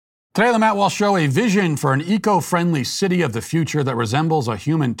Today on the Matt Walsh Show, a vision for an eco-friendly city of the future that resembles a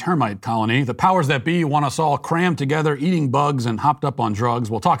human termite colony. The powers that be want us all crammed together, eating bugs and hopped up on drugs.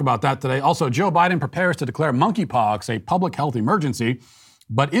 We'll talk about that today. Also, Joe Biden prepares to declare monkeypox a public health emergency.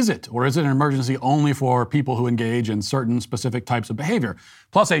 But is it? Or is it an emergency only for people who engage in certain specific types of behavior?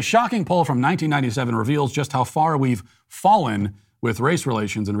 Plus, a shocking poll from 1997 reveals just how far we've fallen with race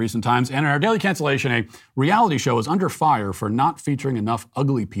relations in recent times. And in our daily cancellation, a reality show is under fire for not featuring enough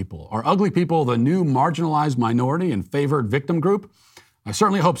ugly people. Are ugly people the new marginalized minority and favored victim group? I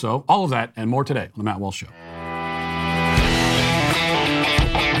certainly hope so. All of that and more today on The Matt Walsh Show.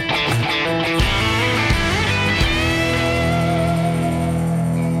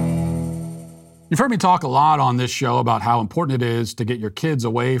 You've heard me talk a lot on this show about how important it is to get your kids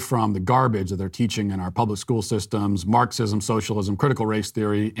away from the garbage that they're teaching in our public school systems, Marxism, socialism, critical race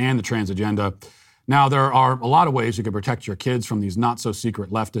theory, and the trans agenda. Now, there are a lot of ways you can protect your kids from these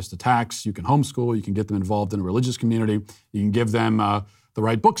not-so-secret leftist attacks. You can homeschool, you can get them involved in a religious community, you can give them the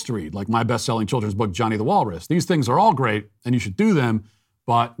right books to read, like my best-selling children's book, Johnny the Walrus. These things are all great, and you should do them,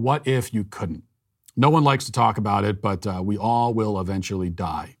 but what if you couldn't? No one likes to talk about it, but we all will eventually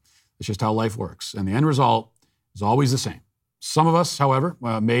die. It's just how life works. And the end result is always the same. Some of us, however,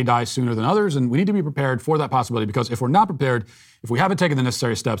 may die sooner than others, and we need to be prepared for that possibility because if we're not prepared, if we haven't taken the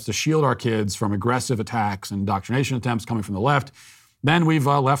necessary steps to shield our kids from aggressive attacks and indoctrination attempts coming from the left, then we've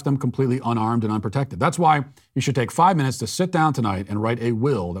left them completely unarmed and unprotected. That's why you should take 5 minutes to sit down tonight and write a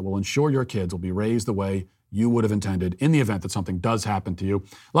will that will ensure your kids will be raised the way you would have intended in the event that something does happen to you.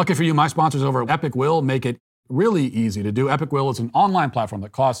 Lucky for you, my sponsors over at Epic Will make it really easy to do. Epic Will is an online platform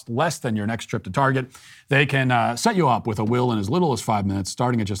that costs less than your next trip to Target. They can set you up with a will in as little as 5 minutes,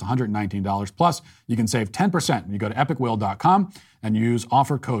 starting at just $119. Plus, you can save 10% when you go to epicwill.com and use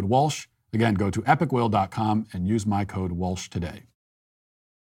offer code Walsh. Again, go to epicwill.com and use my code Walsh today.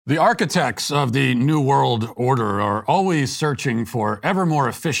 The architects of the New World Order are always searching for ever more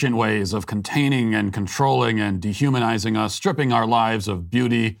efficient ways of containing and controlling and dehumanizing us, stripping our lives of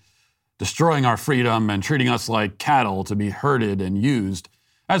beauty, destroying our freedom, and treating us like cattle to be herded and used.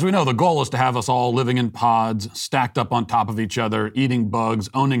 As we know, the goal is to have us all living in pods, stacked up on top of each other, eating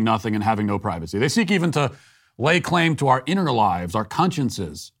bugs, owning nothing, and having no privacy. They seek even to lay claim to our inner lives, our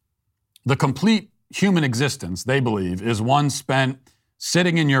consciences. The complete human existence, they believe, is one spent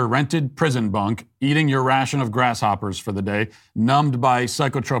sitting in your rented prison bunk, eating your ration of grasshoppers for the day, numbed by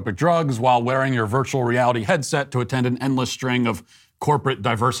psychotropic drugs while wearing your virtual reality headset to attend an endless string of corporate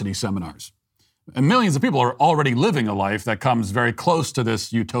diversity seminars. And millions of people are already living a life that comes very close to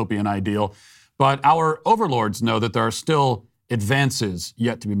this utopian ideal, but our overlords know that there are still advances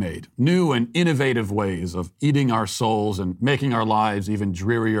yet to be made, new and innovative ways of eating our souls and making our lives even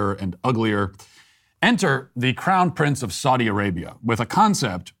drearier and uglier. Enter the Crown Prince of Saudi Arabia with a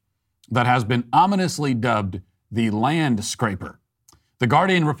concept that has been ominously dubbed the land scraper. The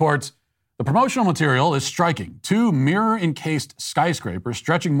Guardian reports, the promotional material is striking. 2 mirror-encased skyscrapers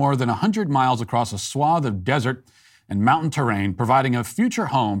stretching more than 100 miles across a swath of desert and mountain terrain, providing a future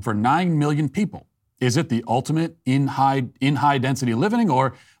home for 9 million people. Is it the ultimate in high-density living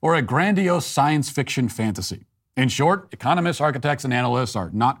or a grandiose science fiction fantasy? In short, economists, architects, and analysts are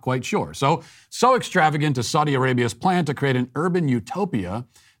not quite sure. So extravagant is Saudi Arabia's plan to create an urban utopia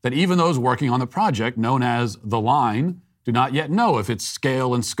that even those working on the project, known as The Line, do not yet know if its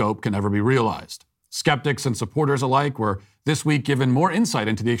scale and scope can ever be realized. Skeptics and supporters alike were this week given more insight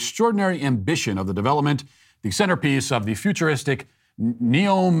into the extraordinary ambition of the development, the centerpiece of the futuristic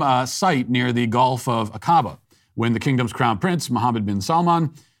Neom site near the Gulf of Aqaba, when the kingdom's crown prince, Mohammed bin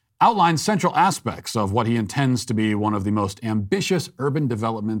Salman, outlines central aspects of what he intends to be one of the most ambitious urban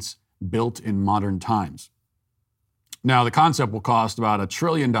developments built in modern times. Now, the concept will cost about $1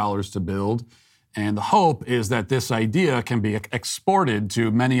 trillion to build, and the hope is that this idea can be exported to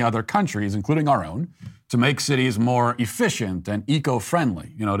many other countries, including our own, to make cities more efficient and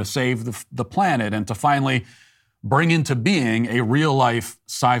eco-friendly, to save the planet and to finally bring into being a real-life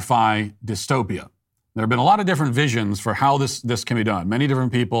sci-fi dystopia. There have been a lot of different visions for how this can be done. Many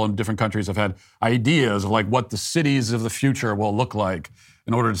different people in different countries have had ideas of what the cities of the future will look like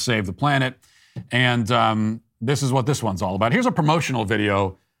in order to save the planet. And this is what this one's all about. Here's a promotional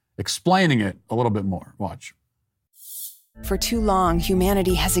video explaining it a little bit more. Watch. For too long,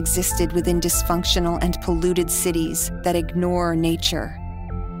 humanity has existed within dysfunctional and polluted cities that ignore nature.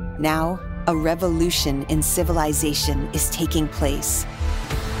 Now, a revolution in civilization is taking place.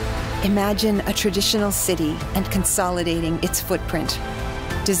 Imagine a traditional city and consolidating its footprint,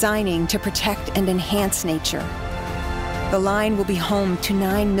 designing to protect and enhance nature. The Line will be home to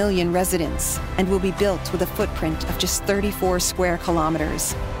 9 million residents and will be built with a footprint of just 34 square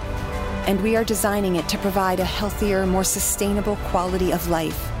kilometers. and we are designing it to provide a healthier, more sustainable quality of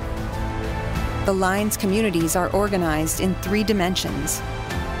life. The line's communities are organized in 3 dimensions.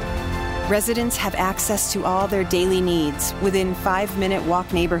 Residents have access to all their daily needs within 5-minute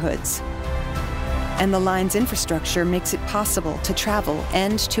walk neighborhoods. And the line's infrastructure makes it possible to travel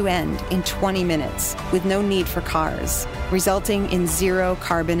end to end in 20 minutes with no need for cars, resulting in 0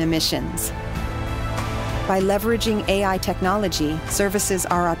 carbon emissions. By leveraging AI technology, services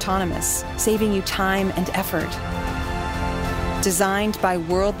are autonomous, saving you time and effort. Designed by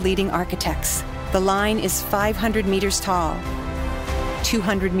world-leading architects, the line is 500 meters tall,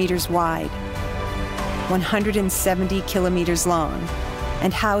 200 meters wide, 170 kilometers long,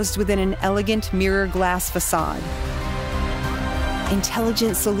 and housed within an elegant mirror glass facade.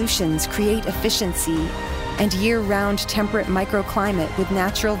 Intelligent solutions create efficiency and year-round temperate microclimate with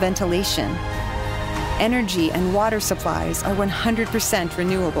natural ventilation. Energy and water supplies are 100%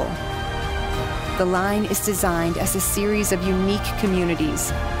 renewable. The line is designed as a series of unique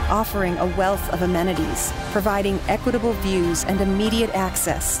communities, offering a wealth of amenities, providing equitable views and immediate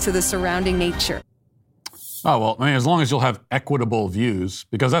access to the surrounding nature. Oh, well, I mean, as long as you'll have equitable views,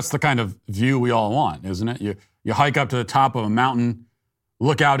 because that's the kind of view we all want, isn't it? You hike up to the top of a mountain,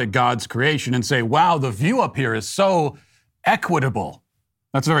 look out at God's creation and say, wow, the view up here is so equitable.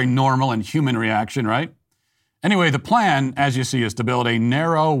 That's a very normal and human reaction, right? Anyway, the plan, as you see, is to build a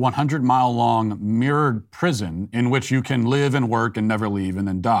narrow 100-mile-long mirrored prison in which you can live and work and never leave and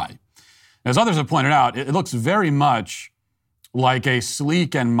then die. As others have pointed out, it looks very much like a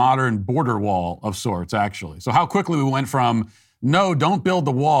sleek and modern border wall of sorts, actually. So how quickly we went from, no, don't build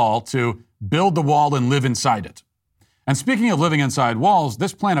the wall, to build the wall and live inside it. And speaking of living inside walls,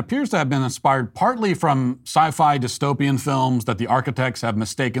 this plan appears to have been inspired partly from sci-fi dystopian films that the architects have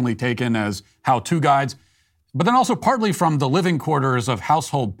mistakenly taken as how-to guides, but then also partly from the living quarters of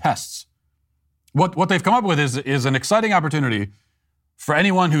household pests. What they've come up with is an exciting opportunity for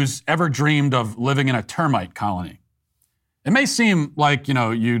anyone who's ever dreamed of living in a termite colony. It may seem like,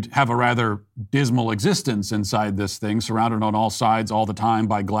 you'd have a rather dismal existence inside this thing, surrounded on all sides all the time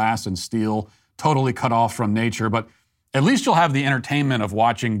by glass and steel, totally cut off from nature, but at least you'll have the entertainment of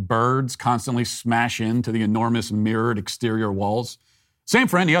watching birds constantly smash into the enormous mirrored exterior walls. Same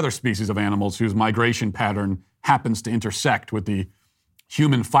for any other species of animals whose migration pattern happens to intersect with the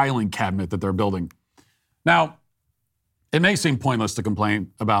human filing cabinet that they're building. Now, it may seem pointless to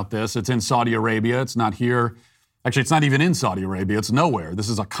complain about this. It's in Saudi Arabia. It's not here. Actually, it's not even in Saudi Arabia. It's nowhere. This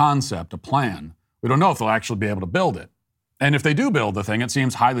is a concept, a plan. We don't know if they'll actually be able to build it. And if they do build the thing, it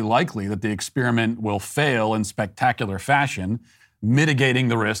seems highly likely that the experiment will fail in spectacular fashion, mitigating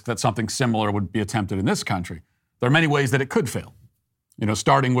the risk that something similar would be attempted in this country. There are many ways that it could fail.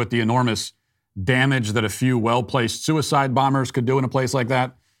 Starting with the enormous damage that a few well-placed suicide bombers could do in a place like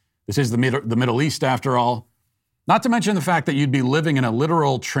that. This is the Middle East, after all. Not to mention the fact that you'd be living in a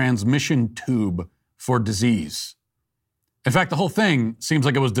literal transmission tube for disease. In fact, the whole thing seems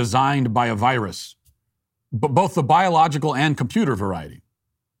like it was designed by a virus, but both the biological and computer variety,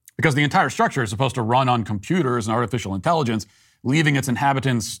 because the entire structure is supposed to run on computers and artificial intelligence, leaving its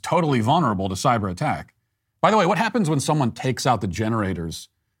inhabitants totally vulnerable to cyber attack. By the way, what happens when someone takes out the generators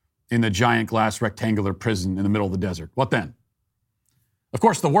in the giant glass rectangular prison in the middle of the desert? What then? Of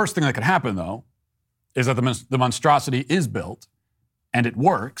course, the worst thing that could happen, though, is that the monstrosity is built, and it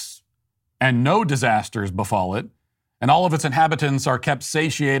works, and no disasters befall it, and all of its inhabitants are kept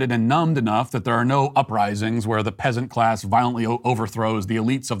satiated and numbed enough that there are no uprisings where the peasant class violently overthrows the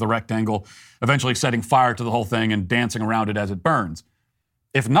elites of the rectangle, eventually setting fire to the whole thing and dancing around it as it burns.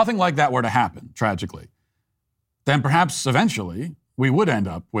 If nothing like that were to happen, tragically, then perhaps eventually we would end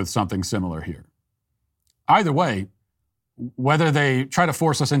up with something similar here. Either way, whether they try to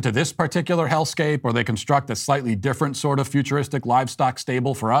force us into this particular hellscape or they construct a slightly different sort of futuristic livestock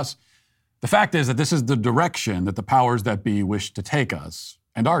stable for us, the fact is that this is the direction that the powers that be wish to take us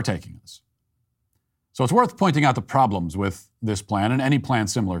and are taking us. So it's worth pointing out the problems with this plan and any plan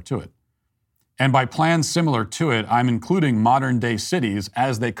similar to it. And by plans similar to it, I'm including modern-day cities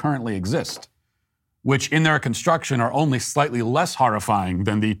as they currently exist, which in their construction are only slightly less horrifying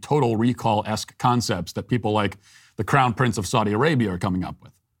than the Total Recall-esque concepts that people like the Crown Prince of Saudi Arabia are coming up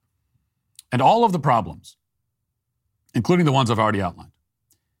with. And all of the problems, including the ones I've already outlined,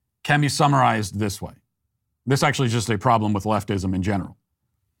 can be summarized this way. This actually is just a problem with leftism in general.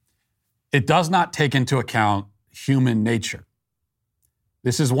 It does not take into account human nature.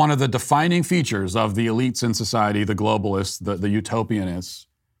 This is one of the defining features of the elites in society, the globalists, the utopianists.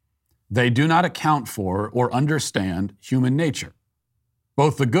 They do not account for or understand human nature,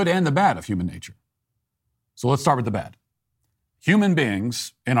 both the good and the bad of human nature. So let's start with the bad. human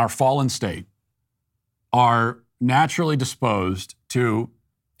beings in our fallen state are naturally disposed to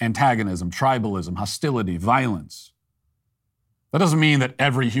antagonism, tribalism, hostility, violence. That doesn't mean that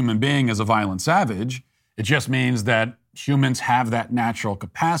every human being is a violent savage. It just means that humans have that natural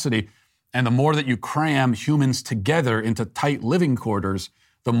capacity. And the more that you cram humans together into tight living quarters,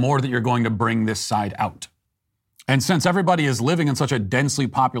 the more that you're going to bring this side out. And since everybody is living in such a densely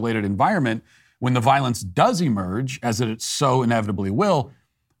populated environment, when the violence does emerge, as it so inevitably will,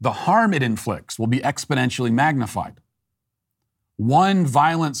 the harm it inflicts will be exponentially magnified. One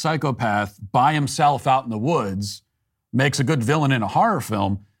violent psychopath by himself out in the woods makes a good villain in a horror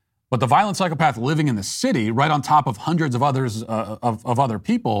film, but the violent psychopath living in the city, right on top of hundreds of others of other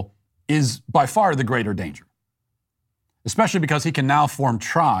people, is by far the greater danger. Especially because he can now form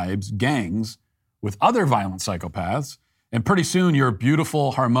tribes, gangs, with other violent psychopaths, and pretty soon your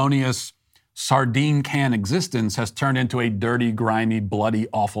beautiful, harmonious, sardine can existence has turned into a dirty, grimy, bloody,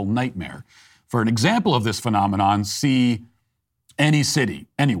 awful nightmare. For an example of this phenomenon, see any city,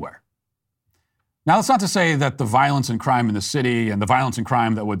 anywhere. Now, that's not to say that the violence and crime in the city and the violence and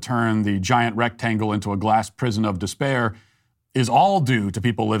crime that would turn the giant rectangle into a glass prison of despair is all due to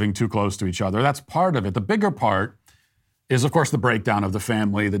people living too close to each other. That's part of it. The bigger part is, of course, the breakdown of the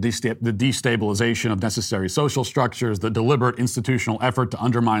family, the destabilization of necessary social structures, the deliberate institutional effort to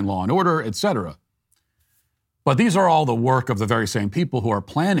undermine law and order, etc. But these are all the work of the very same people who are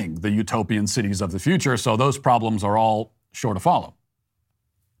planning the utopian cities of the future, so those problems are all sure to follow.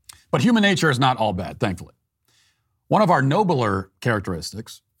 But human nature is not all bad, thankfully. One of our nobler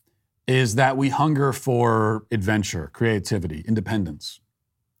characteristics is that we hunger for adventure, creativity, independence.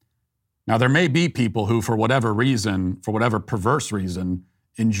 Now, there may be people who, for whatever reason, for whatever perverse reason,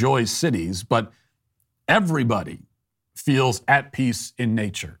 enjoy cities, but everybody feels at peace in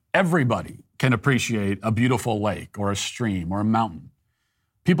nature. Everybody can appreciate a beautiful lake or a stream or a mountain.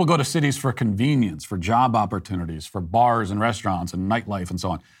 People go to cities for convenience, for job opportunities, for bars and restaurants and nightlife and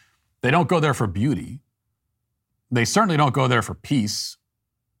so on. They don't go there for beauty. They certainly don't go there for peace.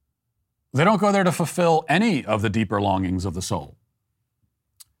 They don't go there to fulfill any of the deeper longings of the soul.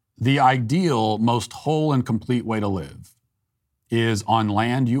 The ideal, most whole and complete way to live is on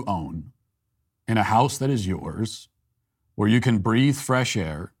land you own, in a house that is yours, where you can breathe fresh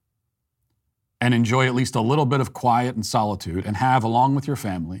air and enjoy at least a little bit of quiet and solitude, and have, along with your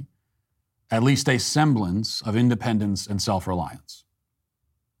family, at least a semblance of independence and self-reliance.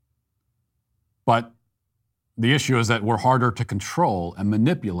 But the issue is that we're harder to control and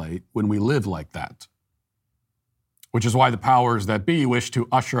manipulate when we live like that, which is why the powers that be wish to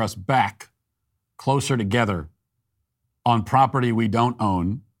usher us back closer together on property we don't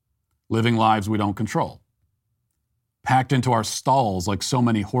own, living lives we don't control, packed into our stalls like so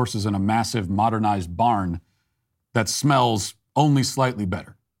many horses in a massive modernized barn that smells only slightly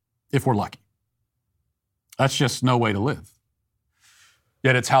better, if we're lucky. That's just no way to live.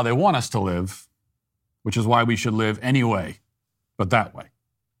 Yet it's how they want us to live, which is why we should live anyway, but that way.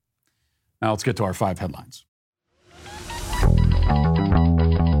 Now let's get to our 5 headlines.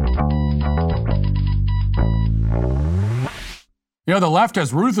 You know, the left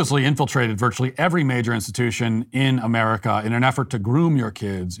has ruthlessly infiltrated virtually every major institution in America in an effort to groom your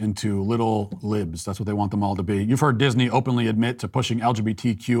kids into little libs. That's what they want them all to be. You've heard Disney openly admit to pushing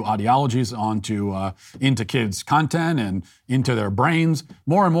LGBTQ ideologies into kids' content and into their brains.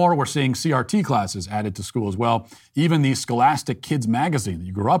 More and more, we're seeing CRT classes added to school as well. Even the Scholastic Kids magazine that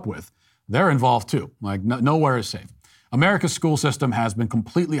you grew up with, they're involved too. Like, nowhere is safe. America's school system has been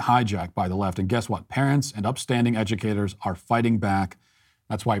completely hijacked by the left, and guess what? Parents and upstanding educators are fighting back.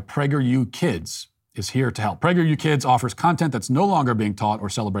 That's why PragerU Kids is here to help. PragerU Kids offers content that's no longer being taught or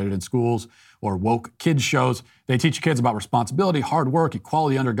celebrated in schools or woke kids shows. They teach kids about responsibility, hard work,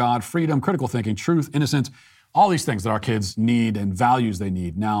 equality under God, freedom, critical thinking, truth, innocence, all these things that our kids need and values they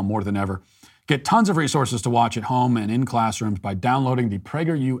need now more than ever. Get tons of resources to watch at home and in classrooms by downloading the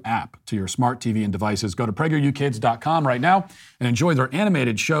PragerU app to your smart TV and devices. Go to PragerUkids.com right now and enjoy their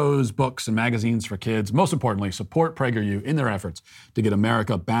animated shows, books, and magazines for kids. Most importantly, support PragerU in their efforts to get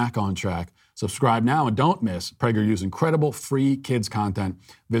America back on track. Subscribe now and don't miss PragerU's incredible free kids content.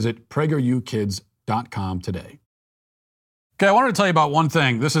 Visit PragerUkids.com today. Okay, I wanted to tell you about one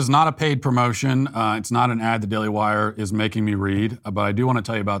thing. This is not a paid promotion. It's not an ad the Daily Wire is making me read, but I do want to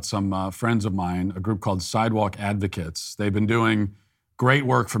tell you about some friends of mine, a group called Sidewalk Advocates. They've been doing great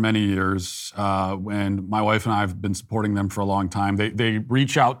work for many years, and my wife and I have been supporting them for a long time. They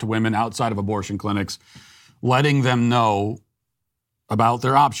reach out to women outside of abortion clinics, letting them know about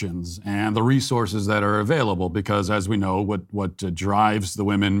their options and the resources that are available, because as we know, what drives the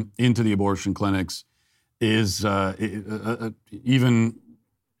women into the abortion clinics is even,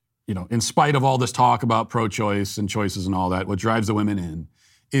 in spite of all this talk about pro-choice and choices and all that, what drives the women in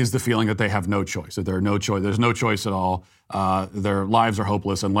is the feeling that they have no choice, that there's no choice at all. Their lives are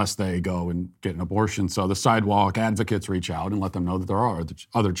hopeless unless they go and get an abortion. So the sidewalk advocates reach out and let them know that there are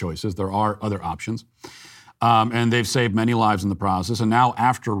other choices, there are other options. And they've saved many lives in the process. And now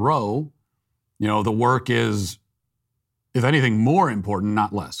after Roe, the work is, if anything, more important,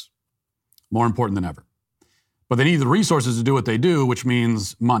 not less. More important than ever. But they need the resources to do what they do, which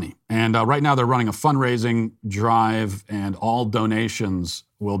means money. And right now they're running a fundraising drive, and all donations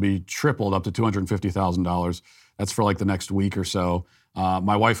will be tripled up to $250,000. That's for like the next week or so.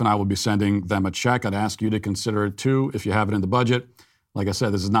 My wife and I will be sending them a check. I'd ask you to consider it too if you have it in the budget. Like I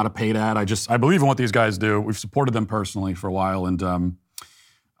said, this is not a paid ad. I believe in what these guys do. We've supported them personally for a while. And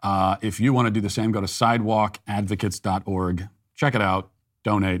if you want to do the same, go to sidewalkadvocates.org. Check it out.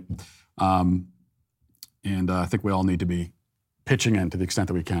 Donate. And I think we all need to be pitching in to the extent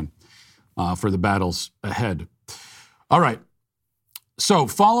that we can for the battles ahead. All right. So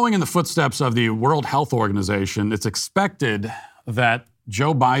following in the footsteps of the World Health Organization, it's expected that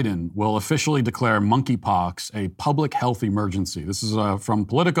Joe Biden will officially declare monkeypox a public health emergency. This is from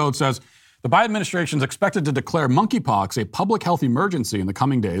Politico. It says, the Biden administration is expected to declare monkeypox a public health emergency in the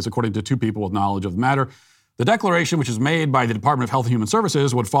coming days, according to two people with knowledge of the matter. The declaration, which is made by the Department of Health and Human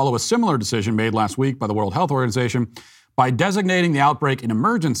Services, would follow a similar decision made last week by the World Health Organization. By designating the outbreak an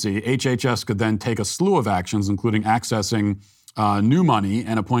emergency, HHS could then take a slew of actions, including accessing new money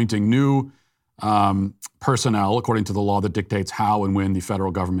and appointing new personnel, according to the law that dictates how and when the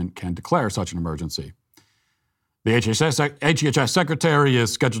federal government can declare such an emergency. The HHS secretary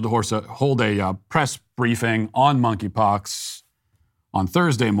is scheduled to hold a press briefing on monkeypox on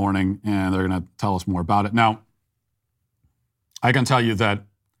Thursday morning, and they're going to tell us more about it. Now, I can tell you that,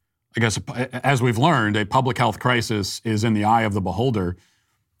 I guess, as we've learned, a public health crisis is in the eye of the beholder.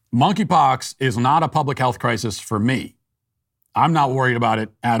 Monkeypox is not a public health crisis for me. I'm not worried about it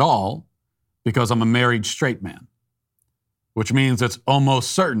at all because I'm a married straight man, which means it's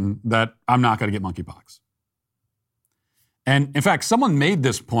almost certain that I'm not going to get monkeypox. And in fact, someone made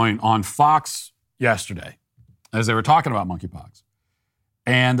this point on Fox yesterday as they were talking about monkeypox.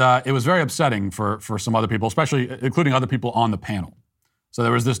 And it was very upsetting for some other people, especially including other people on the panel. So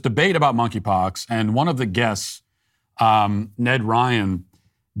there was this debate about monkeypox, and one of the guests, Ned Ryan,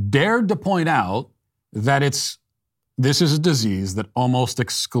 dared to point out that this is a disease that almost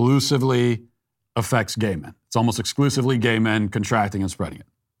exclusively affects gay men. It's almost exclusively gay men contracting and spreading it.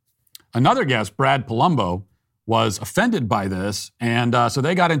 Another guest, Brad Palumbo, was offended by this, and so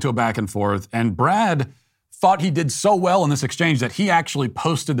they got into a back and forth, and Brad thought he did so well in this exchange that he actually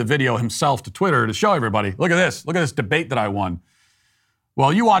posted the video himself to Twitter to show everybody, look at this debate that I won.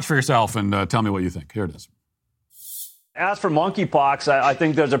 Well, you watch for yourself and tell me what you think. Here it is. As for monkeypox, I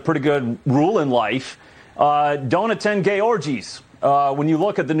think there's a pretty good rule in life. Don't attend gay orgies. When you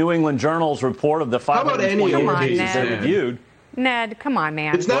look at the New England Journal's report of the 528 cases they reviewed. Ned, come on,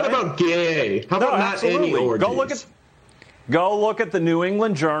 man. It's not about gay. How about not any orgies? Go look at the New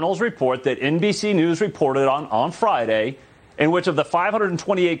England Journal's report that NBC News reported on Friday, in which of the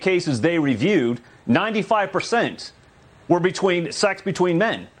 528 cases they reviewed, 95% were sex between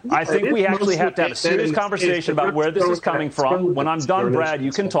men. Yeah, I think we actually have to have a serious conversation about where this is coming from. When I'm done, Brad,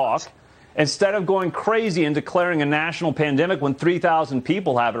 you can talk. Instead of going crazy and declaring a national pandemic when 3,000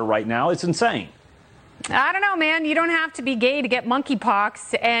 people have it right now, it's insane. I don't know, man. You don't have to be gay to get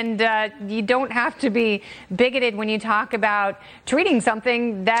monkeypox, and you don't have to be bigoted when you talk about treating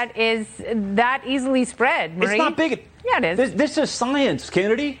something that is that easily spread, Marie. It's not bigoted. Yeah, it is. This is science,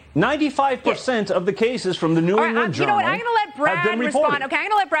 Kennedy. 95% of the cases from the New England Journal I'm going to let Brad respond. Okay, I'm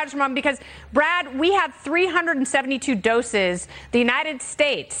going to let Brad respond because, Brad, we had 372 doses. The United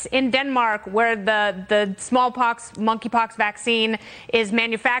States, in Denmark, where the smallpox, monkeypox vaccine is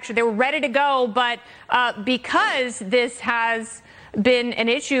manufactured, they were ready to go, but because this has been an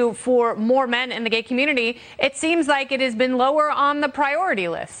issue for more men in the gay community, it seems like it has been lower on the priority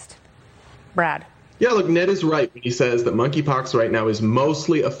list. Brad. Yeah, look, Ned is right when he says that monkeypox right now is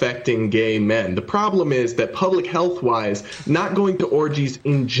mostly affecting gay men. The problem is that public health-wise, not going to orgies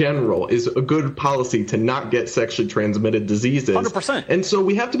in general is a good policy to not get sexually transmitted diseases. 100%. And so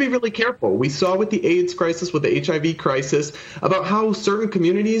we have to be really careful. We saw with the AIDS crisis, with the HIV crisis, about how certain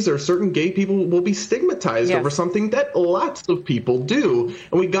communities or certain gay people will be stigmatized over something that lots of people do.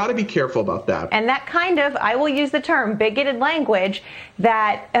 And we got to be careful about that. And that kind of, I will use the term, bigoted language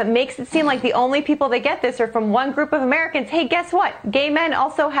that makes it seem like the only people that get this are from one group of Americans. Hey, guess what? Gay men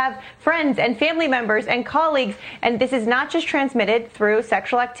also have friends and family members and colleagues, and this is not just transmitted through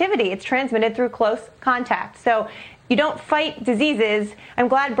sexual activity. It's transmitted through close contact. So you don't fight diseases. I'm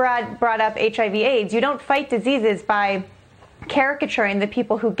glad Brad brought up HIV/AIDS. You don't fight diseases by caricaturing the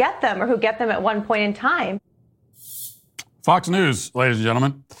people who get them or who get them at one point in time. Fox News, ladies and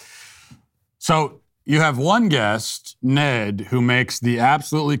gentlemen. So you have one guest, Ned, who makes the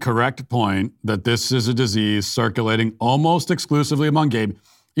absolutely correct point that this is a disease circulating almost exclusively among gay men.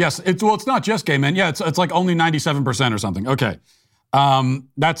 Yes, it's not just gay men. Yeah, it's like only 97% or something. Okay.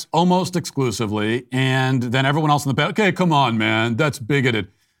 That's almost exclusively. And then everyone else in the panel, okay, come on, man, that's bigoted.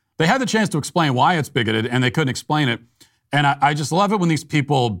 They had the chance to explain why it's bigoted, and they couldn't explain it. And I just love it when these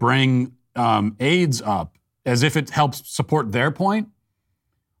people bring AIDS up as if it helps support their point,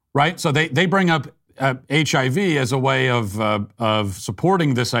 right? So they bring up HIV as a way of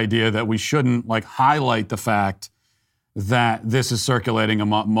supporting this idea that we shouldn't like highlight the fact that this is circulating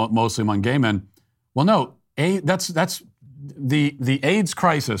mostly among gay men. Well, no, that's the AIDS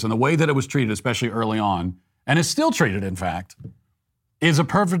crisis and the way that it was treated, especially early on, and is still treated, in fact, is a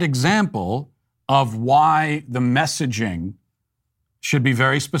perfect example of why the messaging should be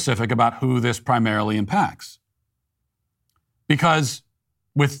very specific about who this primarily impacts. Because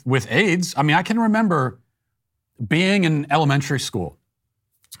with AIDS, I mean, I can remember being in elementary school.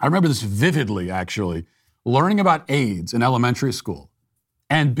 I remember this vividly, actually, learning about AIDS in elementary school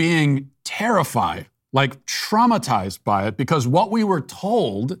and being terrified, like traumatized by it, because what we were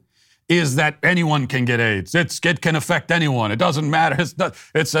told is that anyone can get AIDS. It can affect anyone. It doesn't matter.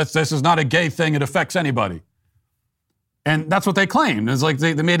 This is not a gay thing. It affects anybody. And that's what they claimed. It's like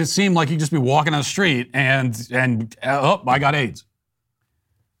they made it seem like you just be walking on the street and I got AIDS.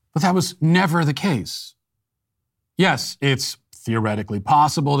 But that was never the case. Yes, it's theoretically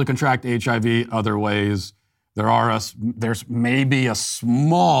possible to contract HIV other ways. There's maybe a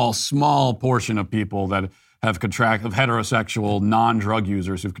small portion of people that have contracted, of heterosexual non-drug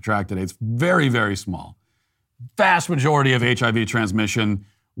users who've contracted AIDS. Very, very small. Vast majority of HIV transmission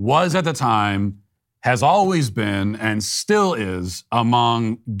was at the time, has always been, and still is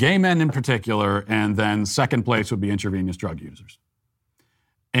among gay men in particular, and then second place would be intravenous drug users.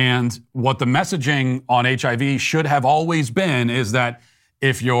 And what the messaging on HIV should have always been is that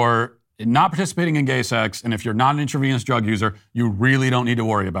if you're not participating in gay sex and if you're not an intravenous drug user, you really don't need to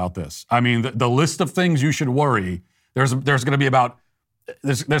worry about this. I mean, the list of things you should worry, there's going to be about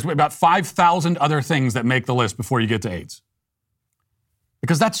 5,000 other things that make the list before you get to AIDS.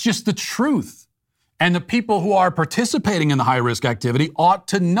 Because that's just the truth. And the people who are participating in the high-risk activity ought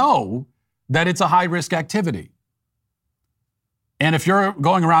to know that it's a high-risk activity. And if you're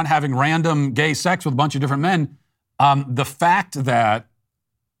going around having random gay sex with a bunch of different men, the fact that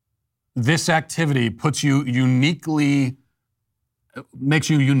this activity makes you uniquely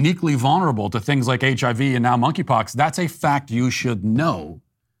vulnerable to things like HIV and now monkeypox, that's a fact you should know.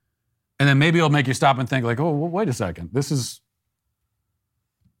 And then maybe it'll make you stop and think like, oh, well, wait a second.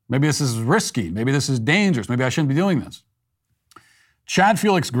 Maybe this is risky. Maybe this is dangerous. Maybe I shouldn't be doing this. Chad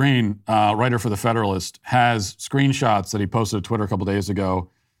Felix Green, writer for The Federalist, has screenshots that he posted to Twitter a couple days ago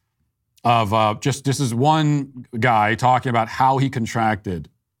of this is one guy talking about how he contracted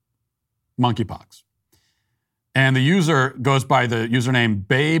monkeypox. And the user goes by the username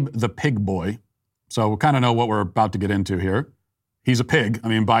Babe the Pig Boy. So we kind of know what we're about to get into here. He's a pig,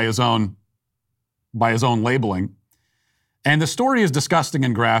 by his own labeling. And the story is disgusting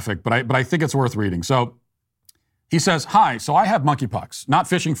and graphic, but I think it's worth reading. So he says, "Hi, so I have monkeypox, not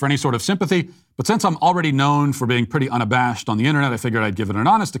fishing for any sort of sympathy, but since I'm already known for being pretty unabashed on the internet, I figured I'd give it an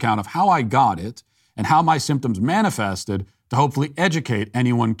honest account of how I got it and how my symptoms manifested to hopefully educate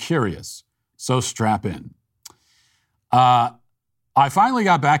anyone curious. So strap in. I finally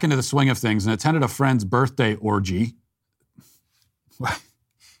got back into the swing of things and attended a friend's birthday orgy."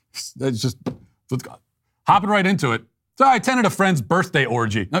 That's just hopping right into it. So I attended a friend's birthday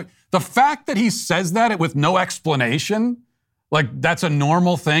orgy. Now, the fact that he says that with no explanation, like that's a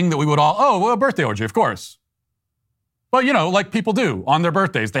normal thing that we would all, a birthday orgy, of course. Well, like people do on their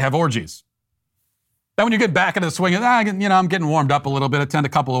birthdays, they have orgies. Then when you get back into the swing of, I'm getting warmed up a little bit, attend a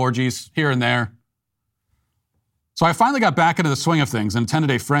couple of orgies here and there. So I finally got back into the swing of things and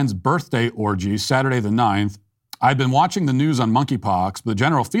attended a friend's birthday orgy Saturday the 9th. I'd been watching the news on monkeypox, but the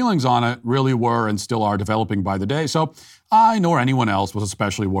general feelings on it really were and still are developing by the day, so I nor anyone else was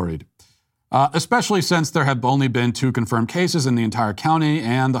especially worried. Especially since there have only been 2 confirmed cases in the entire county,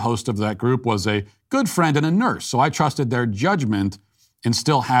 and the host of that group was a good friend and a nurse, so I trusted their judgment in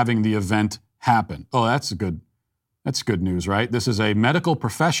still having the event happen. Oh, that's good news, right? This is a medical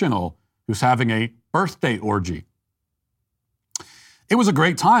professional who's having a birthday orgy. It was a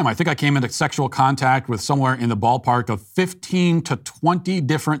great time. I think I came into sexual contact with somewhere in the ballpark of 15 to 20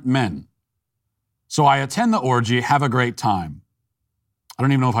 different men. So I attend the orgy, have a great time. I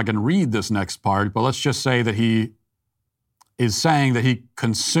don't even know if I can read this next part, but let's just say that he is saying that he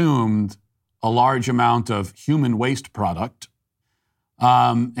consumed a large amount of human waste product.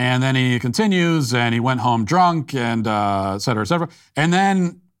 And then he continues, and he went home drunk, and et cetera, et cetera. And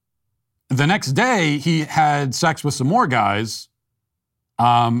then the next day, he had sex with some more guys,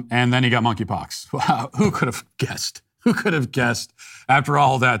 and then he got monkeypox. Wow, who could have guessed? Who could have guessed after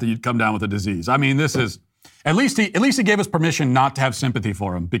all that you'd come down with a disease? I mean, this is, at least he gave us permission not to have sympathy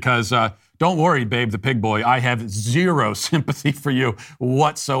for him, because don't worry, babe, the pig boy, I have zero sympathy for you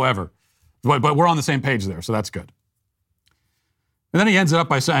whatsoever. But we're on the same page there, so that's good. And then he ends it up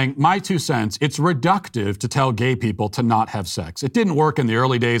by saying, my 2 cents, it's reductive to tell gay people to not have sex. It didn't work in the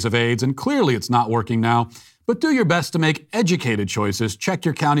early days of AIDS, and clearly it's not working now. But do your best to make educated choices. Check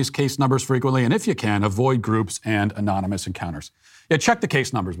your county's case numbers frequently, and if you can, avoid groups and anonymous encounters. Yeah, check the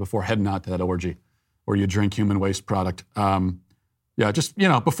case numbers before heading out to that orgy or you drink human waste product. Just,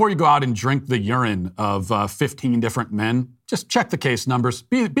 before you go out and drink the urine of 15 different men, just check the case numbers.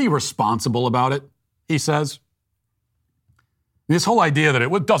 Be responsible about it, he says. This whole idea that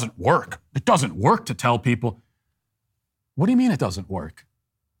it doesn't work. It doesn't work to tell people. What do you mean it doesn't work?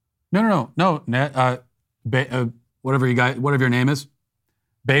 No. Whatever your name is,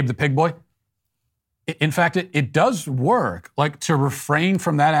 Babe the pig boy. In fact, it does work. Like, to refrain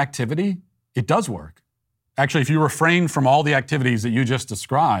from that activity, it does work. Actually, if you refrain from all the activities that you just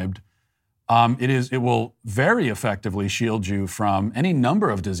described, it will very effectively shield you from any number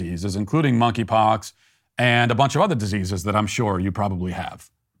of diseases, including monkeypox and a bunch of other diseases that I'm sure you probably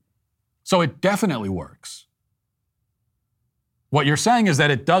have. So it definitely works. What you're saying is that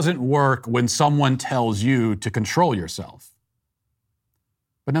it doesn't work when someone tells you to control yourself.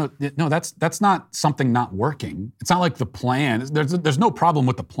 But no, that's not something not working. It's not like the plan. There's no problem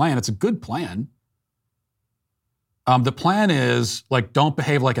with the plan. It's a good plan. The plan is, like, don't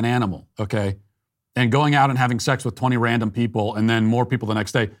behave like an animal, okay? And going out and having sex with 20 random people and then more people the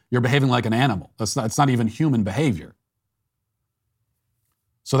next day, you're behaving like an animal. It's not even human behavior.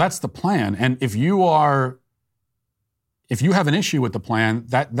 So that's the plan. And if you have an issue with the plan,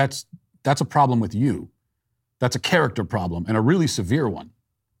 that's a problem with you. That's a character problem, and a really severe one,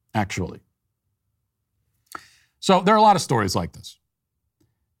 actually. So there are a lot of stories like this.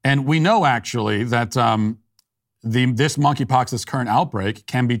 And we know, actually, that this monkeypox, this current outbreak,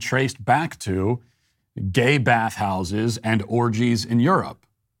 can be traced back to gay bathhouses and orgies in Europe.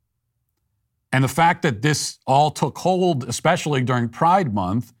 And the fact that this all took hold, especially during Pride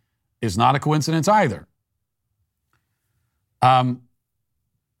Month, is not a coincidence either.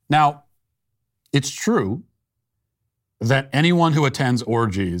 Now, it's true that anyone who attends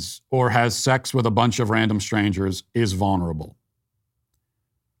orgies or has sex with a bunch of random strangers is vulnerable.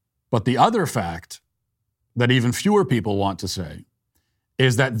 But the other fact that even fewer people want to say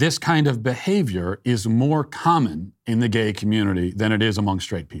is that this kind of behavior is more common in the gay community than it is among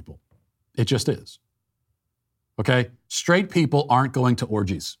straight people. It just is. Okay? Straight people aren't going to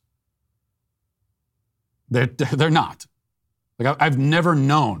orgies. They're not. Like, I've never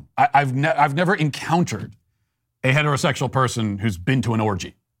known, I've never encountered a heterosexual person who's been to an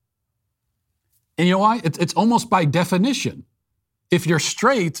orgy. And you know why? It's almost by definition. If you're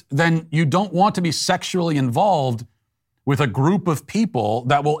straight, then you don't want to be sexually involved with a group of people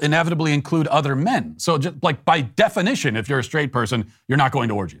that will inevitably include other men. So just like by definition, if you're a straight person, you're not going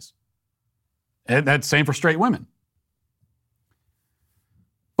to orgies. And that's same for straight women.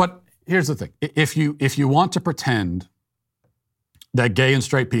 But here's the thing. If you want to pretend that gay and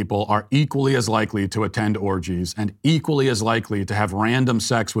straight people are equally as likely to attend orgies and equally as likely to have random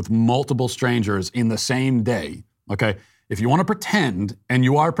sex with multiple strangers in the same day, okay? If you want to pretend, and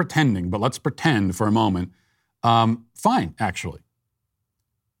you are pretending, but let's pretend for a moment, fine, actually.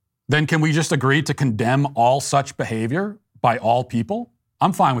 Then can we just agree to condemn all such behavior by all people?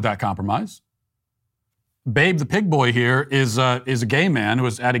 I'm fine with that compromise. Babe the pig boy here is a gay man who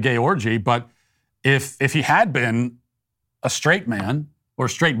was at a gay orgy, but if he had been a straight man or a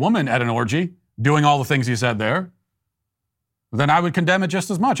straight woman at an orgy doing all the things he said there, then I would condemn it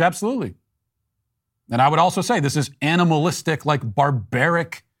just as much, absolutely. And I would also say this is animalistic, like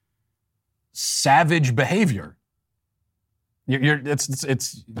barbaric, savage behavior. You're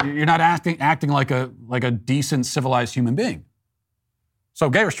not acting like a decent, civilized human being. So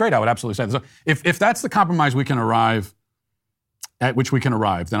gay or straight, I would absolutely say this. So if that's the compromise we can arrive at, which we can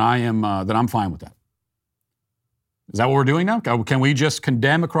arrive, then I'm fine with that. Is that what we're doing now? Can we just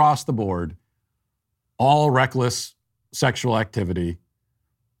condemn across the board all reckless sexual activity,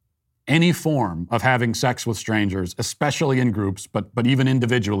 any form of having sex with strangers, especially in groups, but even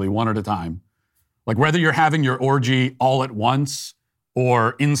individually, one at a time? Like whether you're having your orgy all at once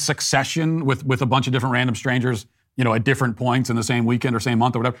or in succession with a bunch of different random strangers, at different points in the same weekend or same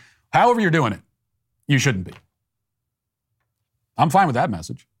month or whatever. However you're doing it, you shouldn't be. I'm fine with that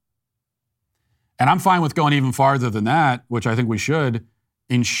message. And I'm fine with going even farther than that, which I think we should,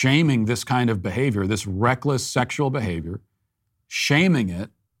 in shaming this kind of behavior, this reckless sexual behavior, shaming it,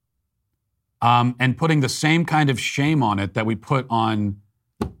 and putting the same kind of shame on it that we put on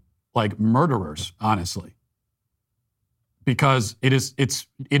like murderers, honestly. Because it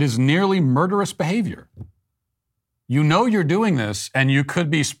is nearly murderous behavior. You know you're doing this and you could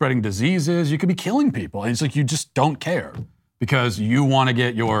be spreading diseases, you could be killing people. And it's like you just don't care because you want to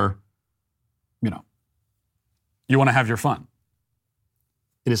get your, you want to have your fun.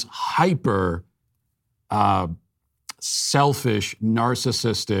 It is hyper selfish,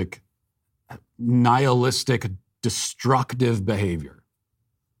 narcissistic, nihilistic, destructive behavior.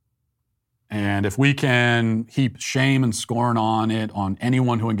 And if we can heap shame and scorn on it, on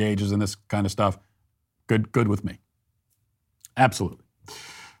anyone who engages in this kind of stuff, good with me. Absolutely.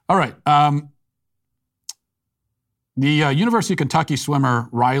 All right. The University of Kentucky swimmer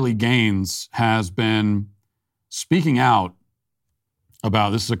Riley Gaines has been speaking out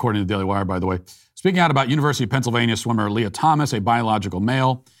about, this is according to the Daily Wire, by the way, speaking out about University of Pennsylvania swimmer Leah Thomas, a biological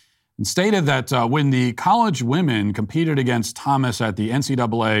male, and stated that when the college women competed against Thomas at the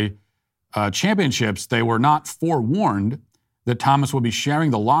NCAA championships, they were not forewarned that Thomas would be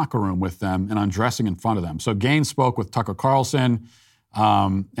sharing the locker room with them and undressing in front of them. So Gaines spoke with Tucker Carlson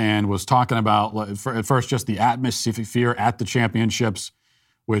and was talking about, at first, just the atmosphere at the championships,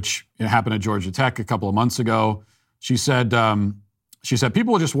 which happened at Georgia Tech a couple of months ago. She said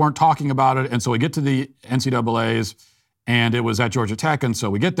people just weren't talking about it, and so we get to the NCAAs, and it was at Georgia Tech, and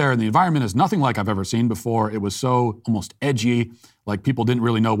so we get there, and the environment is nothing like I've ever seen before. It was so almost edgy, like people didn't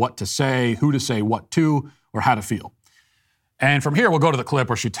really know what to say, who to say what to, or how to feel. And from here, we'll go to the clip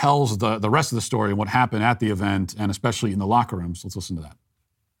where she tells the rest of the story and what happened at the event, and especially in the locker rooms. Let's listen to that.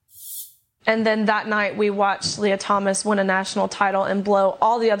 And then that night, we watched Leah Thomas win a national title and blow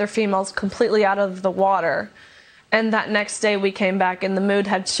all the other females completely out of the water. And that next day, we came back, and the mood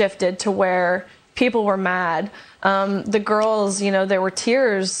had shifted to where people were mad. The girls, there were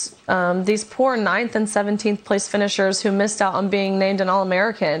tears. These poor 9th and 17th place finishers who missed out on being named an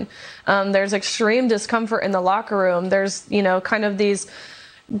All-American. There's extreme discomfort in the locker room. There's, kind of these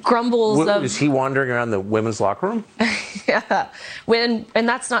grumbles of... Was he wandering around the women's locker room? Yeah. And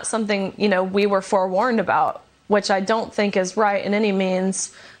that's not something, we were forewarned about, which I don't think is right in any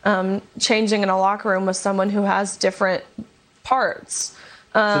means. Changing in a locker room with someone who has different parts.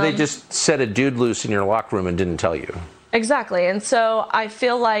 So they just set a dude loose in your locker room and didn't tell you? Exactly. And so I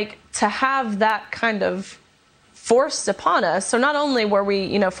feel like to have that kind of forced upon us, so not only were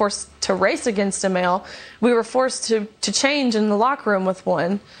we, forced to race against a male, we were forced to change in the locker room with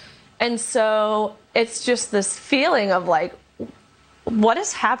one. And so it's just this feeling of like, what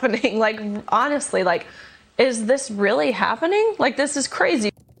is happening? Like, honestly, like, is this really happening? Like, this is crazy.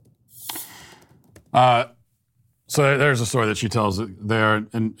 So there's a story that she tells there.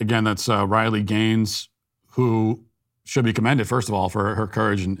 And again, that's Riley Gaines, who should be commended, first of all, for her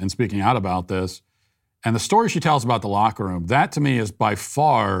courage in speaking out about this. And the story she tells about the locker room, that to me is by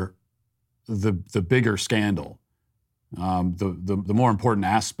far the bigger scandal, the more important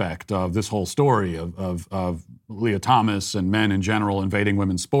aspect of this whole story of Leah Thomas and men in general invading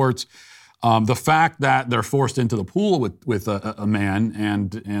women's sports. The fact that they're forced into the pool with a man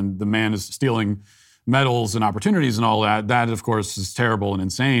and the man is stealing medals and opportunities and all that of course is terrible and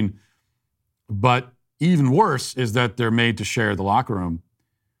insane. But even worse is that they're made to share the locker room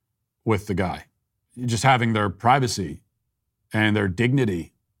with the guy, just having their privacy and their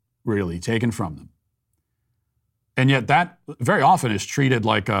dignity really taken from them. And yet that very often is treated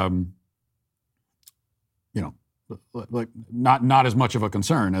like, like not as much of a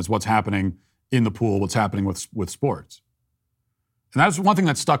concern as what's happening in the pool, what's happening with sports. And that's one thing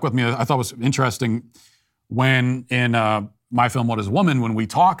that stuck with me. I thought was interesting when in my film, What is a Woman, when we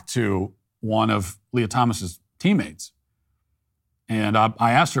talked to one of Leah Thomas's teammates. And I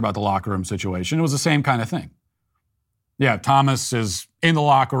asked her about the locker room situation. It was the same kind of thing. Yeah, Thomas is in the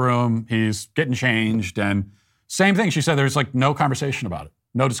locker room. He's getting changed. And same thing. She said there's like no conversation about it.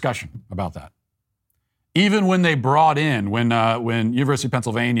 No discussion about that. Even when they brought in, when University of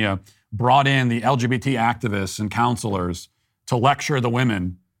Pennsylvania brought in the LGBT activists and counselors to lecture the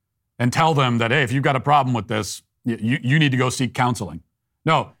women and tell them that, hey, if you've got a problem with this, you need to go seek counseling.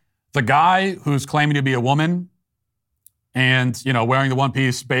 No, the guy who's claiming to be a woman and, wearing the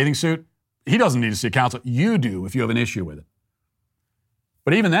one-piece bathing suit, he doesn't need to seek counseling. You do if you have an issue with it.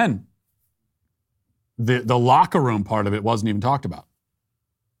 But even then, the locker room part of it wasn't even talked about.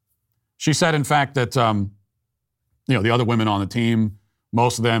 She said, in fact, that, the other women on the team,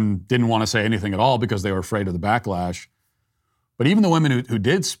 most of them didn't want to say anything at all because they were afraid of the backlash. But even the women who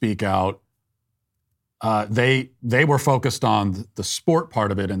did speak out, they were focused on the sport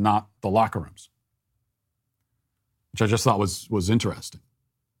part of it and not the locker rooms, which I just thought was interesting.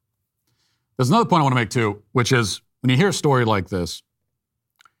 There's another point I want to make too, which is when you hear a story like this,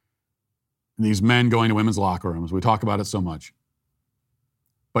 these men going to women's locker rooms, we talk about it so much,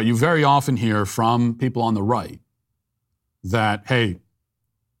 but you very often hear from people on the right that, hey,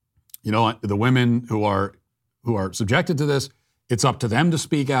 the women who are subjected to this, it's up to them to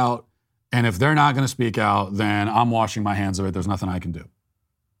speak out. And if they're not going to speak out, then I'm washing my hands of it. There's nothing I can do.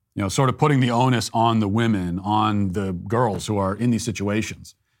 Sort of putting the onus on the women, on the girls who are in these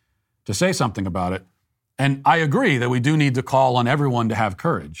situations to say something about it. And I agree that we do need to call on everyone to have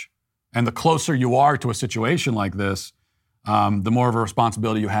courage. And the closer you are to a situation like this, the more of a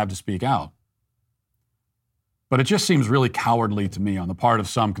responsibility you have to speak out. But it just seems really cowardly to me on the part of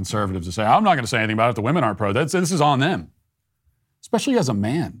some conservatives to say, I'm not going to say anything about it if the women aren't pro. This is on them, especially as a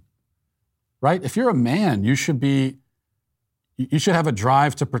man, right? If you're a man, you should have a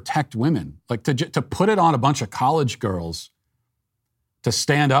drive to protect women, like to put it on a bunch of college girls to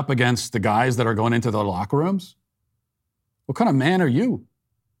stand up against the guys that are going into the locker rooms. What kind of man are you?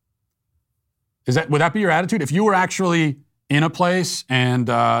 Would that be your attitude? If you were actually in a place and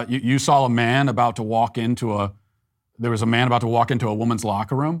you saw a man about to walk into a woman's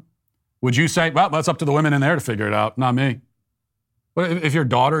locker room, would you say, well, that's up to the women in there to figure it out, not me? But if your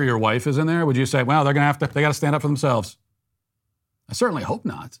daughter or your wife is in there, would you say, well, they got to stand up for themselves? I certainly hope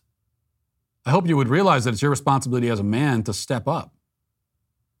not. I hope you would realize that it's your responsibility as a man to step up.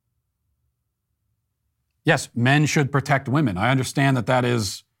 Yes, men should protect women. I understand that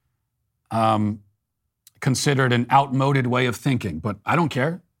is considered an outmoded way of thinking, but I don't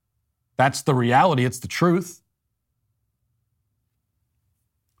care. That's the reality. It's the truth.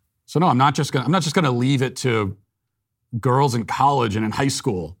 So no, I'm not just going to leave it to girls in college and in high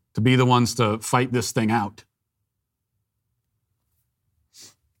school to be the ones to fight this thing out.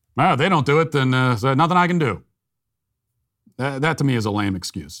 If they don't do it, then there's nothing I can do. That to me is a lame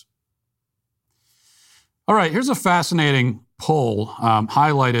excuse. All right, here's a fascinating poll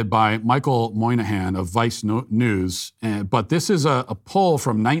highlighted by Michael Moynihan of Vice News, but this is a poll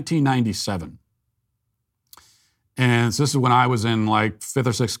from 1997. And so this is when I was in like 5th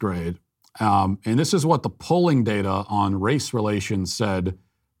or 6th grade. And this is what the polling data on race relations said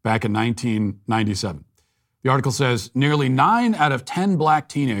back in 1997. The article says, nearly 9 out of 10 black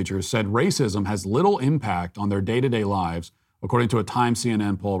teenagers said racism has little impact on their day-to-day lives, according to a Time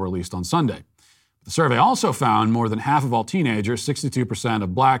CNN poll released on Sunday. The survey also found more than half of all teenagers, 62%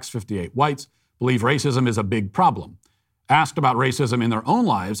 of blacks, 58 whites, believe racism is a big problem. Asked about racism in their own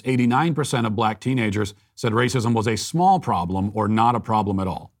lives, 89% of black teenagers said racism was a small problem or not a problem at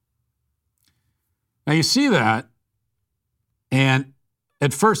all. Now you see that, and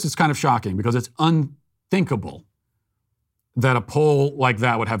at first it's kind of shocking because it's unthinkable that a poll like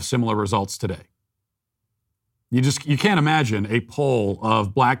that would have similar results today. You can't imagine a poll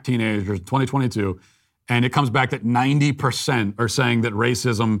of black teenagers in 2022, and it comes back that 90% are saying that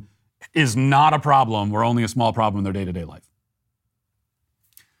racism is not a problem or only a small problem in their day-to-day life.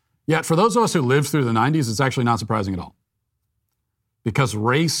 Yet for those of us who lived through the 90s, it's actually not surprising at all. Because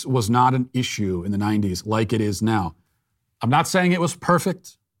race was not an issue in the 90s like it is now. I'm not saying it was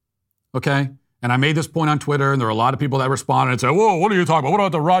perfect, okay? And I made this point on Twitter, and there were a lot of people that responded and said, whoa, what are you talking about? What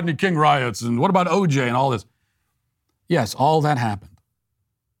about the Rodney King riots? And what about OJ and all this? Yes, all that happened.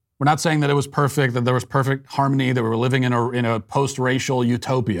 We're not saying that it was perfect, that there was perfect harmony, that we were living in a post-racial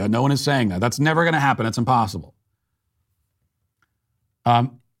utopia. No one is saying that. That's never going to happen. It's impossible.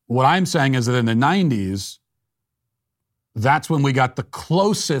 What I'm saying is that in the 90s, that's when we got the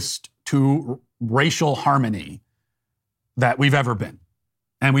closest to racial harmony that we've ever been.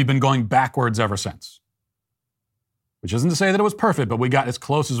 And we've been going backwards ever since. Which isn't to say that it was perfect, but we got as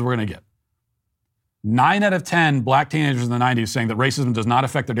close as we're going to get. 9 out of 10 black teenagers in the 90s saying that racism does not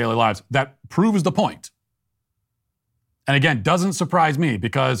affect their daily lives. That proves the point. And again, doesn't surprise me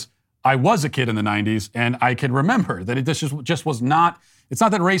because I was a kid in the 90s and I can remember that it just was not, it's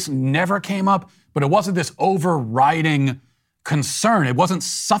not that race never came up, but it wasn't this overriding concern. It wasn't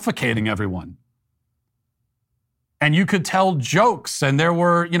suffocating everyone. And you could tell jokes and there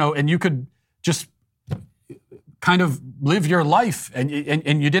were, and you could just kind of live your life and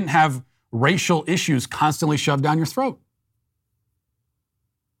you didn't have racial issues constantly shoved down your throat.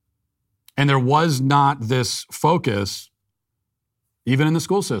 And there was not this focus, even in the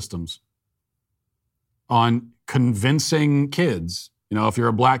school systems, on convincing kids. You know, if you're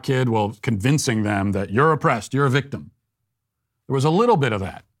a black kid, well, convincing them that you're oppressed, you're a victim. There was a little bit of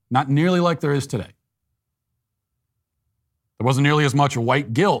that, not nearly like there is today. There wasn't nearly as much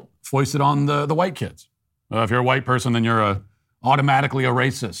white guilt foisted on the white kids. If you're a white person, then you're automatically a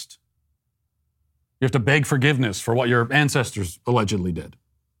racist. You have to beg forgiveness for what your ancestors allegedly did.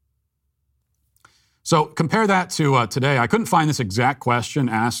 So compare that to today. I couldn't find this exact question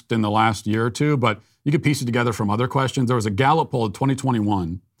asked in the last year or two, but you could piece it together from other questions. There was a Gallup poll in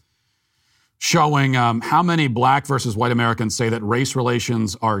 2021 showing how many black versus white Americans say that race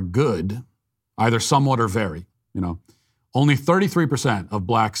relations are good, either somewhat or very. You know, only 33% of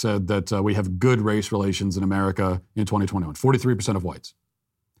blacks said that we have good race relations in America in 2021. 43% of whites.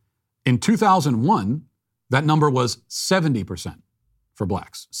 In 2001, that number was 70% for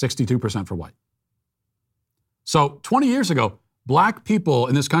blacks, 62% for white. So 20 years ago, black people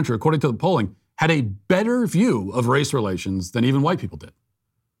in this country, according to the polling, had a better view of race relations than even white people did.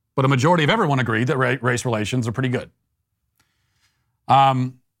 But a majority of everyone agreed that race relations are pretty good.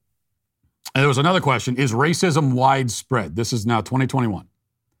 And there was another question, is racism widespread? This is now 2021.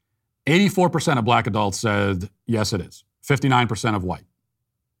 84% of black adults said, yes, it is. 59% of white.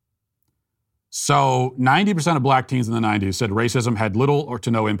 So 90% of black teens in the 90s said racism had little or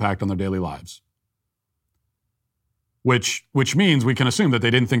to no impact on their daily lives. Which means we can assume that they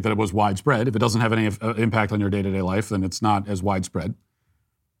didn't think that it was widespread. If it doesn't have any impact on your day-to-day life, then it's not as widespread.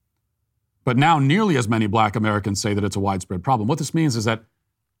 But now nearly as many black Americans say that it's a widespread problem. What this means is that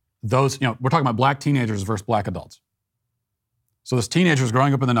those, you know, we're talking about black teenagers versus black adults. So this teenagers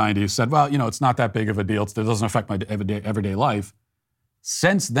growing up in the 90s said, well, you know, it's not that big of a deal. It doesn't affect my everyday life.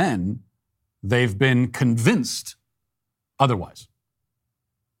 Since then, they've been convinced otherwise.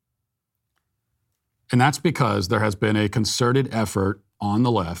 And that's because there has been a concerted effort on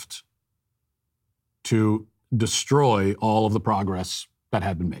the left to destroy all of the progress that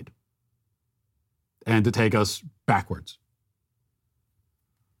had been made and to take us backwards.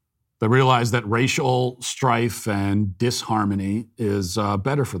 They realize that racial strife and disharmony is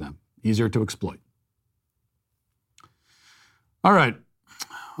better for them, easier to exploit. All right,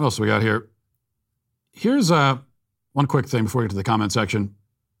 what else we got here? Here's one quick thing before we get to the comment section.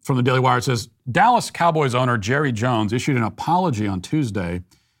 From the Daily Wire, it says, Dallas Cowboys owner Jerry Jones issued an apology on Tuesday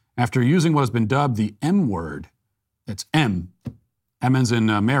after using what has been dubbed the M word. It's M as in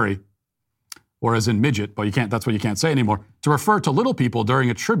Mary, or as in midget, but that's what you can't say anymore, to refer to little people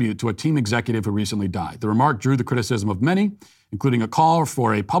during a tribute to a team executive who recently died. The remark drew the criticism of many, including a call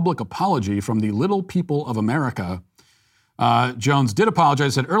for a public apology from the little people of America. Jones did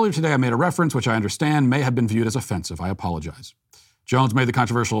apologize, said, earlier today I made a reference which I understand may have been viewed as offensive. I apologize. Jones made the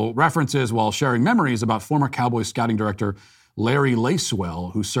controversial references while sharing memories about former Cowboys scouting director Larry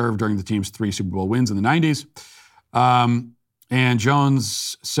Lacewell, who served during the team's 3 Super Bowl wins in the 90s. And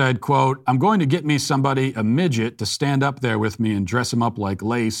Jones said, quote, I'm going to get me somebody, a midget, to stand up there with me and dress him up like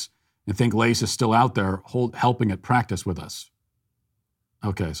Lace and think Lace is still out there helping at practice with us.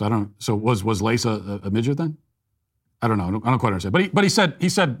 Okay, so was Lace a midget then? I don't know. I don't quite understand. But he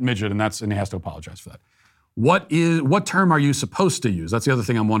said midget, and he has to apologize for that. What term are you supposed to use? That's the other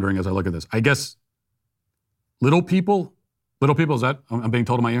thing I'm wondering as I look at this. I guess little people, is that, I'm being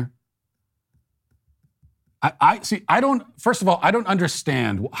told in my ear? First of all, I don't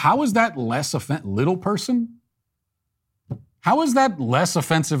understand. How is that less offensive? Little person? How is that less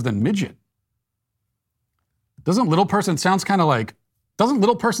offensive than midget? Doesn't little person sound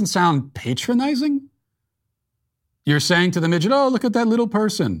patronizing? You're saying to the midget, oh, look at that little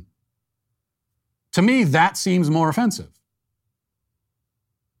person. To me, that seems more offensive.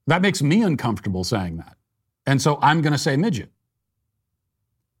 That makes me uncomfortable saying that. And so I'm going to say midget.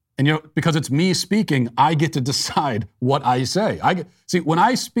 And because it's me speaking, I get to decide what I say. When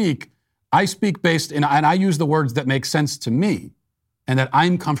I speak based and I use the words that make sense to me and that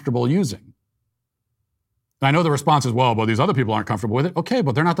I'm comfortable using. And I know the response is, well, these other people aren't comfortable with it. Okay,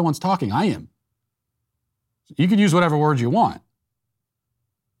 but they're not the ones talking. I am. You can use whatever words you want.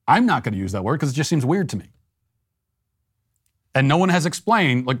 I'm not going to use that word because it just seems weird to me. And no one has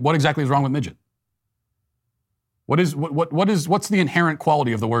explained what exactly is wrong with midget. What's the inherent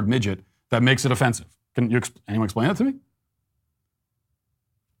quality of the word midget that makes it offensive? Can anyone explain that to me?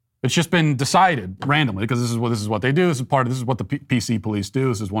 It's just been decided randomly because this is what they do. This is what the PC police do.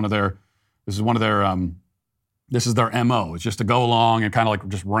 This is one of their This is their MO. It's just to go along and kind of like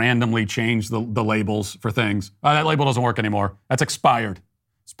just randomly change the labels for things. That label doesn't work anymore. That's expired.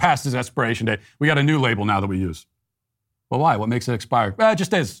 It's past its expiration date. We got a new label now that we use. Well, why? What makes it expired? It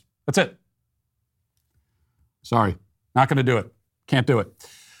just is. That's it. Sorry. Not going to do it. Can't do it.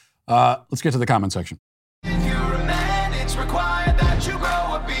 Let's get to the comment section. If you're a man, it's required that you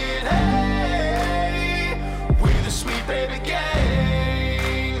grow a beard. Hey, we're the Sweet Baby Gang.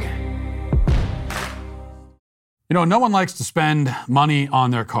 You know, no one likes to spend money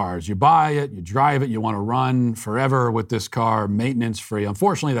on their cars. You buy it, you drive it, you want to run forever with this car, maintenance free.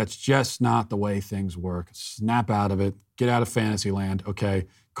 Unfortunately, that's just not the way things work. Snap out of it. Get out of fantasy land. Okay,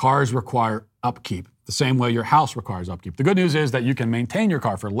 cars require upkeep the same way your house requires upkeep. The good news is that you can maintain your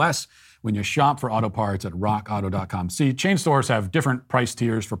car for less when you shop for auto parts at rockauto.com. See, chain stores have different price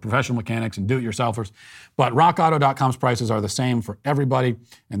tiers for professional mechanics and do-it-yourselfers, but rockauto.com's prices are the same for everybody,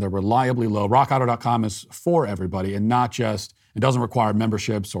 and they're reliably low. Rockauto.com is for everybody and not just, it doesn't require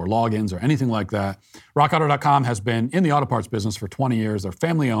memberships or logins or anything like that. RockAuto.com has been in the auto parts business for 20 years. They're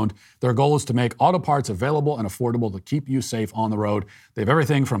family-owned. Their goal is to make auto parts available and affordable to keep you safe on the road. They have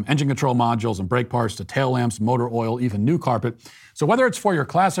everything from engine control modules and brake parts to tail lamps, motor oil, even new carpet. So whether it's for your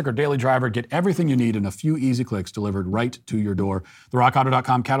classic or daily driver, get everything you need in a few easy clicks delivered right to your door. The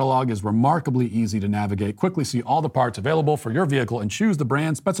RockAuto.com catalog is remarkably easy to navigate. Quickly see all the parts available for your vehicle and choose the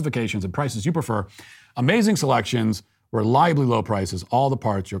brand, specifications, and prices you prefer. Amazing selections, reliably low prices, all the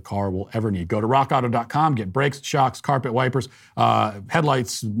parts your car will ever need. Go to rockauto.com, get brakes, shocks, carpet wipers,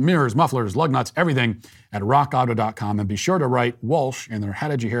 headlights, mirrors, mufflers, lug nuts, everything at rockauto.com. And be sure to write Walsh in their How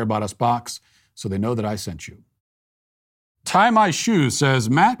Did You Hear About Us box so they know that I sent you. Tie My Shoes says,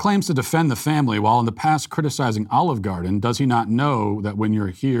 Matt claims to defend the family while in the past criticizing Olive Garden. Does he not know that when you're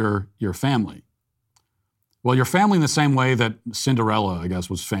here, you're family? Well, you're family in the same way that Cinderella, I guess,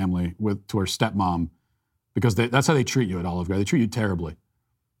 was family to her stepmom. Because that's how they treat you at Olive Garden. They treat you terribly.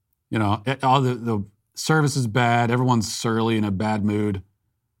 You know, all the service is bad. Everyone's surly, in a bad mood.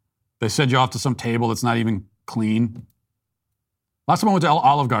 They send you off to some table that's not even clean. Last time I went to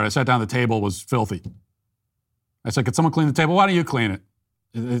Olive Garden, I sat down at the table, was filthy. I said, could someone clean the table? Why don't you clean it?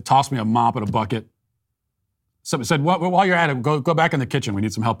 It tossed me a mop and a bucket. Somebody said, while you're at it, go back in the kitchen. We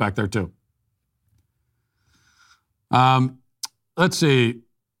need some help back there too. Let's see.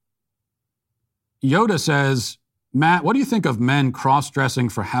 Yoda says, Matt, what do you think of men cross-dressing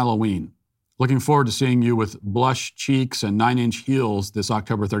for Halloween? Looking forward to seeing you with blush cheeks and 9-inch heels this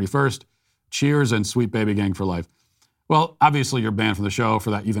October 31st. Cheers and Sweet Baby Gang for life. Well, obviously you're banned from the show for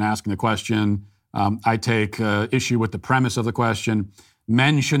that, even asking the question. I take issue with the premise of the question.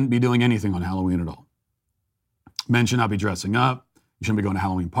 Men shouldn't be doing anything on Halloween at all. Men should not be dressing up. You shouldn't be going to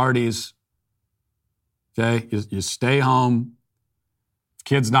Halloween parties. Okay? You stay home.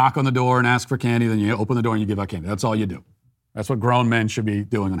 Kids knock on the door and ask for candy, then you open the door and you give out candy. That's all you do. That's what grown men should be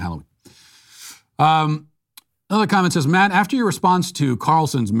doing on Halloween. Another comment says, Matt, after your response to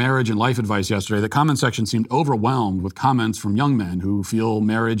Carlson's marriage and life advice yesterday, the comment section seemed overwhelmed with comments from young men who feel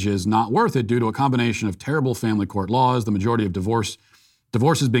marriage is not worth it due to a combination of terrible family court laws, the majority of divorces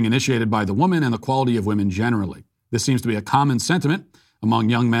being initiated by the woman, and the quality of women generally. This seems to be a common sentiment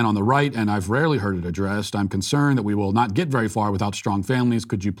among young men on the right, and I've rarely heard it addressed. I'm concerned that we will not get very far without strong families.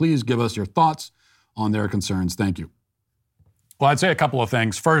 Could you please give us your thoughts on their concerns? Thank you. Well, I'd say a couple of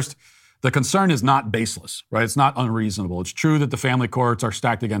things. First, the concern is not baseless, right? It's not unreasonable. It's true that the family courts are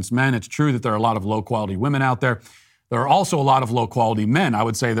stacked against men. It's true that there are a lot of low-quality women out there. There are also a lot of low-quality men. I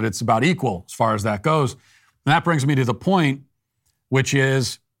would say that it's about equal as far as that goes. And that brings me to the point, which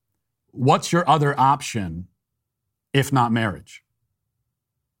is, what's your other option if not marriage?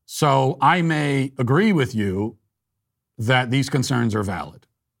 So I may agree with you that these concerns are valid.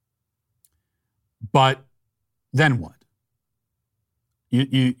 But then what?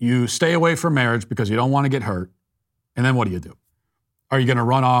 You stay away from marriage because you don't want to get hurt. And then what do? Are you going to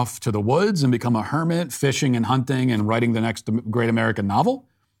run off to the woods and become a hermit, fishing and hunting and writing the next great American novel?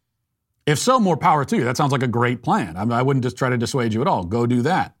 If so, more power to you. That sounds like a great plan. I wouldn't just try to dissuade you at all. Go do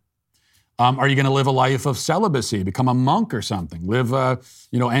that. Are you going to live a life of celibacy, become a monk or something?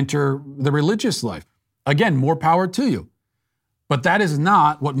 Enter the religious life? Again, more power to you. But that is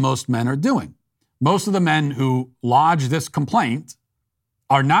not what most men are doing. Most of the men who lodge this complaint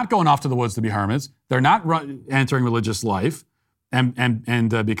are not going off to the woods to be hermits. They're not entering religious life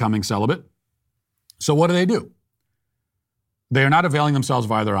and becoming celibate. So what do? They are not availing themselves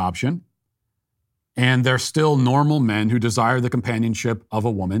of either option. And they're still normal men who desire the companionship of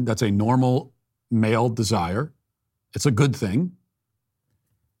a woman. That's a normal male desire. It's a good thing.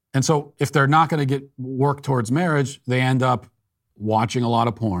 And so if they're not going to work towards marriage, they end up watching a lot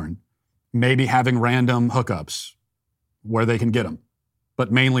of porn maybe having random hookups where they can get them.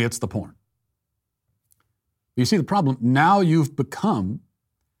 But mainly it's the porn. You see the problem? Now you've become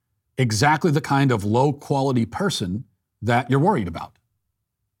exactly the kind of low-quality person that you're worried about.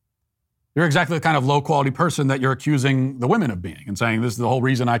 You're exactly the kind of low-quality person that you're accusing the women of being and saying, this is the whole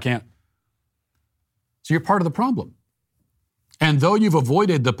reason I can't. So you're part of the problem. And though you've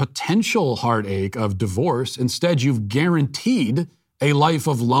avoided the potential heartache of divorce, instead you've guaranteed a life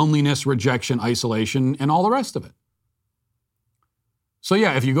of loneliness, rejection, isolation, and all the rest of it. So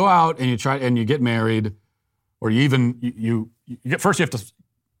yeah, if you go out and you try and you get married, or you even, you get, first you have to,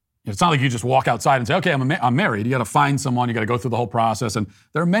 it's not like you just walk outside and say, okay, I'm married. You got to find someone, you got to go through the whole process. And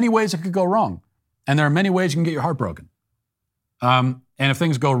there are many ways it could go wrong. And there are many ways you can get your heart broken. And if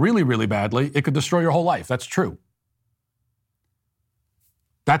things go really, really badly, it could destroy your whole life. That's true.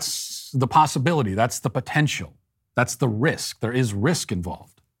 That's the possibility. That's the potential. That's the risk. There is risk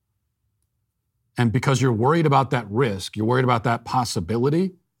involved. And because you're worried about that risk, you're worried about that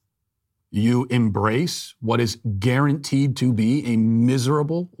possibility, you embrace what is guaranteed to be a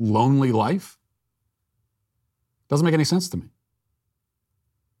miserable, lonely life. Doesn't make any sense to me.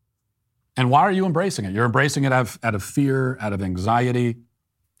 And why are you embracing it? You're embracing it out of fear, out of anxiety,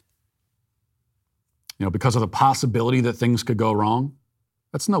 because of the possibility that things could go wrong.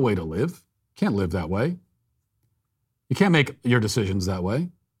 That's no way to live. You can't live that way. You can't make your decisions that way.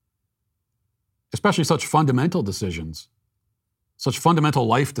 Especially such fundamental decisions. Such fundamental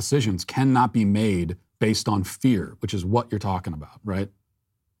life decisions cannot be made based on fear, which is what you're talking about, right?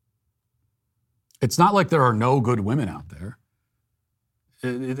 It's not like there are no good women out there.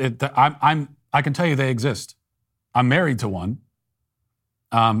 I can tell you they exist. I'm married to one,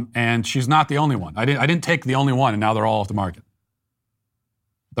 and she's not the only one. I didn't take the only one, and now they're all off the market.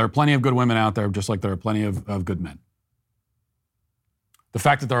 There are plenty of good women out there, just like there are plenty of good men. The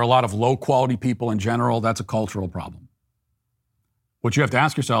fact that there are a lot of low-quality people in general, that's a cultural problem. What you have to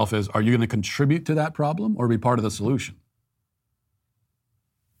ask yourself is, are you going to contribute to that problem or be part of the solution?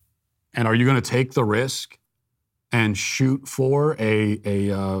 And are you going to take the risk and shoot for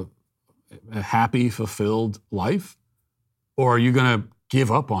a happy, fulfilled life? Or are you going to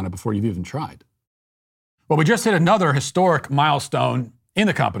give up on it before you've even tried? Well, we just hit another historic milestone in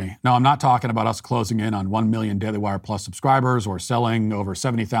the company. Now, I'm not talking about us closing in on 1 million Daily Wire Plus subscribers or selling over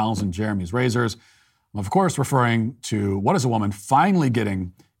 70,000 Jeremy's razors. I'm, of course, referring to What is a Woman finally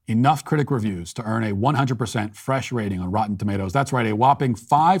getting enough critic reviews to earn a 100% fresh rating on Rotten Tomatoes. That's right, a whopping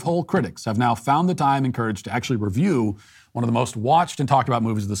 5 whole critics have now found the time and courage to actually review one of the most watched and talked about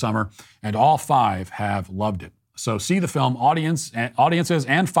movies of the summer, and all 5 have loved it. So see the film audiences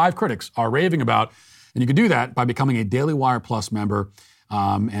and 5 critics are raving about, and you can do that by becoming a Daily Wire Plus member.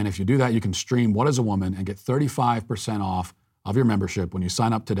 And if you do that, you can stream What is a Woman and get 35% off of your membership when you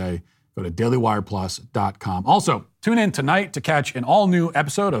sign up today. Go to dailywireplus.com. Also, tune in tonight to catch an all-new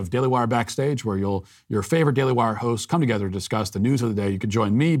episode of Daily Wire Backstage, where your favorite Daily Wire hosts come together to discuss the news of the day. You can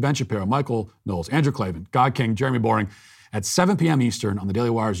join me, Ben Shapiro, Michael Knowles, Andrew Klavan, God King, Jeremy Boring at 7 p.m. Eastern on the Daily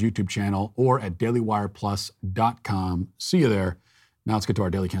Wire's YouTube channel or at dailywireplus.com. See you there. Now let's get to our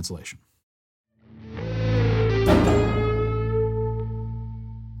daily cancellation.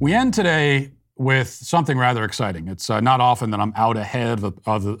 We end today with something rather exciting. It's not often that I'm out ahead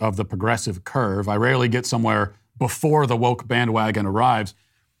of the progressive curve. I rarely get somewhere before the woke bandwagon arrives,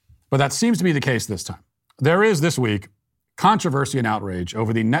 but that seems to be the case this time. There is this week controversy and outrage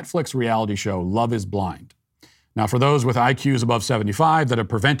over the Netflix reality show Love is Blind. Now, for those with IQs above 75 that have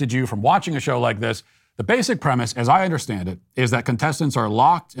prevented you from watching a show like this, the basic premise, as I understand it, is that contestants are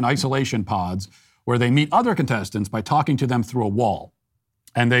locked in isolation pods where they meet other contestants by talking to them through a wall.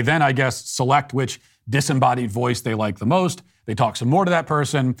 And they then, I guess, select which disembodied voice they like the most. They talk some more to that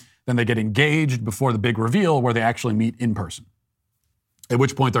person. Then they get engaged before the big reveal where they actually meet in person. At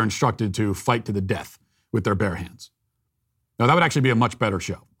which point they're instructed to fight to the death with their bare hands. Now, that would actually be a much better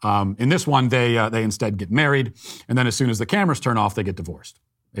show. In this one, they instead get married. And then as soon as the cameras turn off, they get divorced.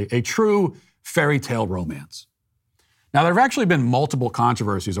 A true fairy tale romance. Now, there have actually been multiple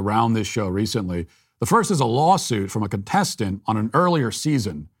controversies around this show recently. The first is a lawsuit from a contestant on an earlier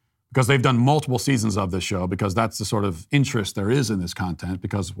season because they've done multiple seasons of this show because that's the sort of interest there is in this content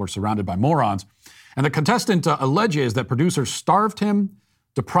because we're surrounded by morons. And the contestant alleges that producers starved him,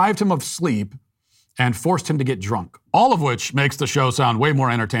 deprived him of sleep, and forced him to get drunk, all of which makes the show sound way more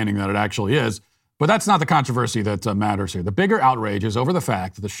entertaining than it actually is. But that's not the controversy that matters here. The bigger outrage is over the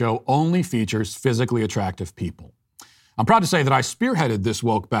fact that the show only features physically attractive people. I'm proud to say that I spearheaded this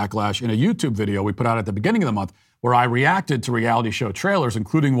woke backlash in a YouTube video we put out at the beginning of the month where I reacted to reality show trailers,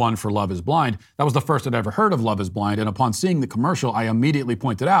 including one for Love is Blind. That was the first I'd ever heard of Love is Blind, and upon seeing the commercial, I immediately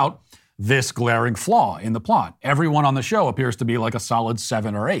pointed out this glaring flaw in the plot. Everyone on the show appears to be like a solid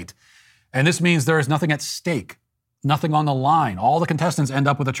 7 or 8. And this means there is nothing at stake, nothing on the line. All the contestants end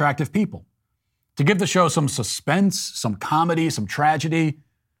up with attractive people. To give the show some suspense, some comedy, some tragedy,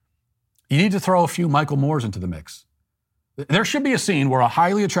 you need to throw a few Michael Moores into the mix. There should be a scene where a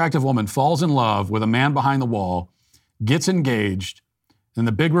highly attractive woman falls in love with a man behind the wall, gets engaged, and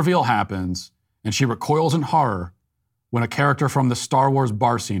the big reveal happens, and she recoils in horror when a character from the Star Wars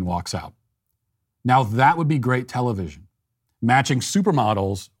bar scene walks out. Now that would be great television, matching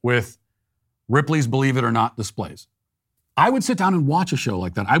supermodels with Ripley's Believe It or Not displays. I would sit down and watch a show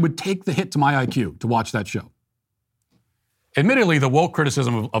like that. I would take the hit to my IQ to watch that show. Admittedly, the woke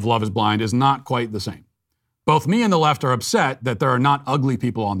criticism of Love is Blind is not quite the same. Both me and the left are upset that there are not ugly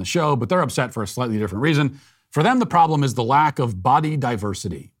people on the show, but they're upset for a slightly different reason. For them, the problem is the lack of body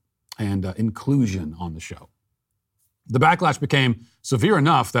diversity and inclusion on the show. The backlash became severe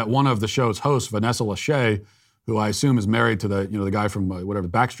enough that one of the show's hosts, Vanessa Lachey, who I assume is married to the guy from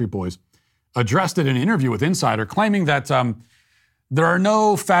Backstreet Boys, addressed it in an interview with Insider, claiming that there are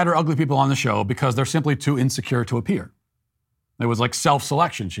no fat or ugly people on the show because they're simply too insecure to appear. It was like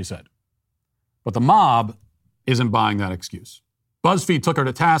self-selection, she said. But the mob isn't buying that excuse. BuzzFeed took her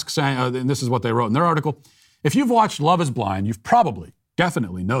to task, saying, and this is what they wrote in their article, if you've watched Love is Blind, you've probably,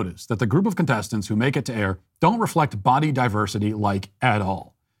 definitely noticed that the group of contestants who make it to air don't reflect body diversity at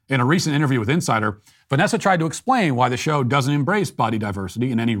all. In a recent interview with Insider, Vanessa tried to explain why the show doesn't embrace body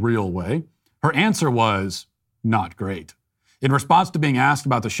diversity in any real way. Her answer was not great. In response to being asked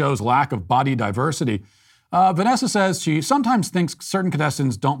about the show's lack of body diversity, Vanessa says she sometimes thinks certain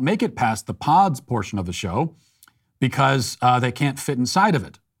contestants don't make it past the pods portion of the show because they can't fit inside of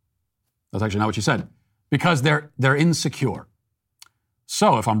it. That's actually not what she said. Because they're insecure.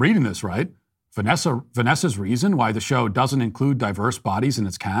 So if I'm reading this right, Vanessa's reason why the show doesn't include diverse bodies in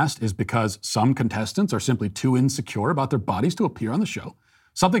its cast is because some contestants are simply too insecure about their bodies to appear on the show.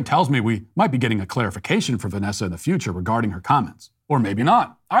 Something tells me we might be getting a clarification for Vanessa in the future regarding her comments. Or maybe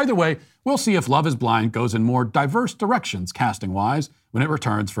not. Either way, we'll see if Love is Blind goes in more diverse directions casting-wise when it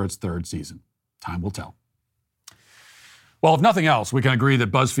returns for its 3rd season. Time will tell. Well, if nothing else, we can agree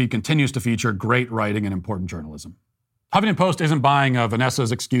that BuzzFeed continues to feature great writing and important journalism. Huffington Post isn't buying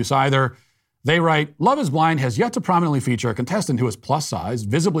Vanessa's excuse either. They write, Love is Blind has yet to prominently feature a contestant who is plus-size,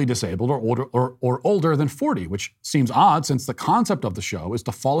 visibly disabled, or older than 40, which seems odd since the concept of the show is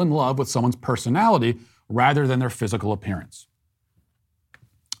to fall in love with someone's personality rather than their physical appearance.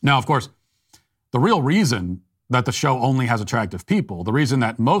 Now, of course, the real reason that the show only has attractive people, the reason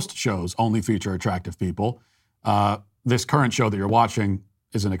that most shows only feature attractive people, this current show that you're watching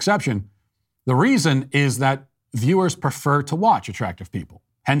is an exception, the reason is that viewers prefer to watch attractive people.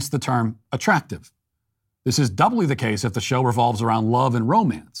 Hence the term attractive. This is doubly the case if the show revolves around love and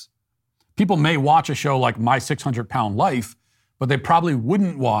romance. People may watch a show like My 600-Pound Life, but they probably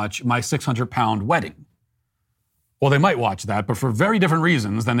wouldn't watch My 600-Pound Wedding. Well, they might watch that, but for very different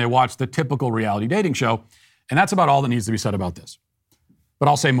reasons than they watch the typical reality dating show, and that's about all that needs to be said about this. But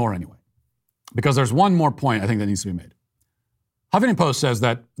I'll say more anyway, because there's one more point I think that needs to be made. Huffington Post says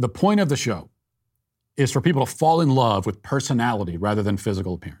that the point of the show is for people to fall in love with personality rather than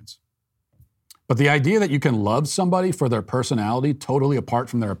physical appearance. But the idea that you can love somebody for their personality totally apart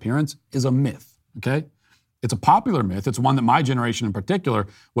from their appearance is a myth, okay? It's a popular myth. It's one that my generation in particular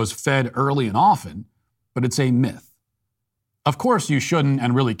was fed early and often, but it's a myth. Of course, you shouldn't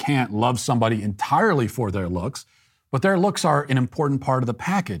and really can't love somebody entirely for their looks, but their looks are an important part of the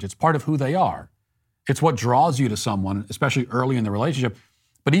package. It's part of who they are. It's what draws you to someone, especially early in the relationship.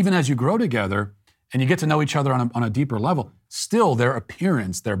 But even as you grow together, and you get to know each other on a deeper level, still their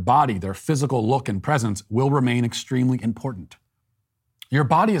appearance, their body, their physical look and presence will remain extremely important. Your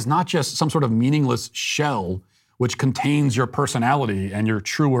body is not just some sort of meaningless shell which contains your personality and your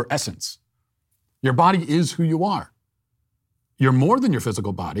truer essence. Your body is who you are. You're more than your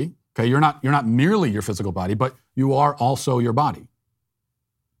physical body, okay? You're not merely your physical body, but you are also your body.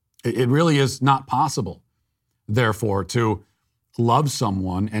 It really is not possible, therefore, to love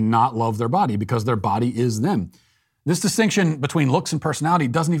someone and not love their body because their body is them. This distinction between looks and personality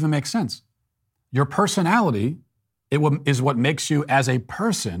doesn't even make sense. Your personality is what makes you as a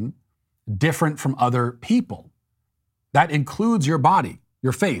person different from other people. That includes your body,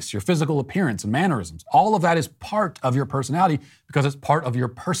 your face, your physical appearance and mannerisms. All of that is part of your personality because it's part of your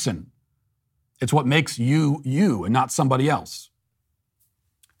person. It's what makes you you and not somebody else.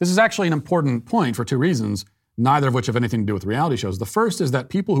 This is actually an important point for 2 reasons, neither of which have anything to do with reality shows. The first is that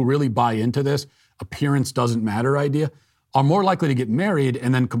people who really buy into this appearance doesn't matter idea are more likely to get married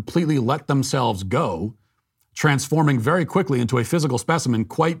and then completely let themselves go, transforming very quickly into a physical specimen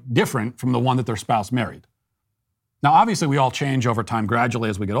quite different from the one that their spouse married. Now, obviously, we all change over time gradually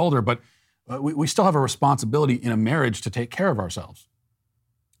as we get older, but we still have a responsibility in a marriage to take care of ourselves.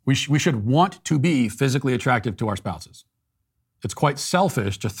 We should want to be physically attractive to our spouses. It's quite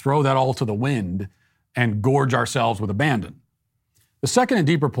selfish to throw that all to the wind and gorge ourselves with abandon. The second and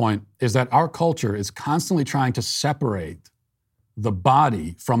deeper point is that our culture is constantly trying to separate the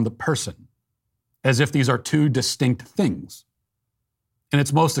body from the person, as if these are two distinct things. In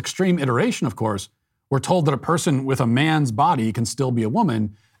its most extreme iteration, of course, we're told that a person with a man's body can still be a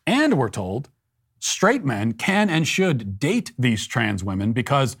woman, and we're told straight men can and should date these trans women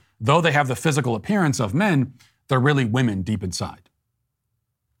because though they have the physical appearance of men, they're really women deep inside.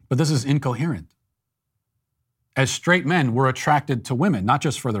 But this is incoherent. As straight men, we're attracted to women, not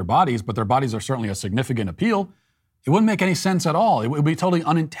just for their bodies, but their bodies are certainly a significant appeal. It wouldn't make any sense at all. It would be totally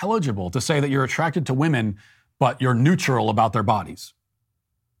unintelligible to say that you're attracted to women, but you're neutral about their bodies.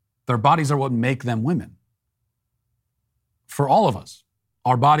 Their bodies are what make them women. For all of us,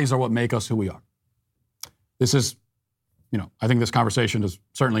 our bodies are what make us who we are. This is, I think this conversation has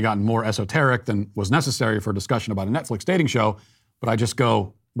certainly gotten more esoteric than was necessary for a discussion about a Netflix dating show, but I just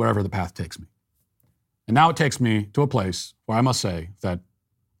go wherever the path takes me. And now it takes me to a place where I must say that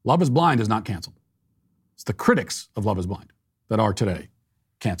Love is Blind is not canceled. It's the critics of Love is Blind that are today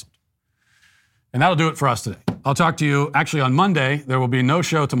canceled. And that'll do it for us today. I'll talk to you actually on Monday. There will be no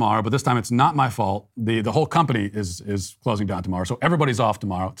show tomorrow, but this time it's not my fault. The whole company is closing down tomorrow, so everybody's off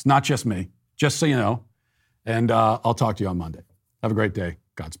tomorrow. It's not just me, just so you know. And I'll talk to you on Monday. Have a great day.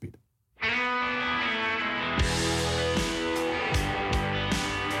 Godspeed.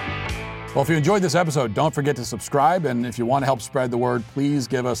 Well, if you enjoyed this episode, don't forget to subscribe. And if you want to help spread the word, please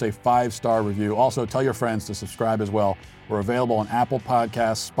give us a 5-star review. Also, tell your friends to subscribe as well. We're available on Apple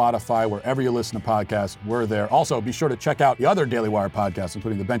Podcasts, Spotify, wherever you listen to podcasts, we're there. Also, be sure to check out the other Daily Wire podcasts,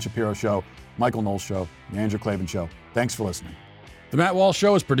 including The Ben Shapiro Show, Michael Knowles Show, The Andrew Klavan Show. Thanks for listening. The Matt Walsh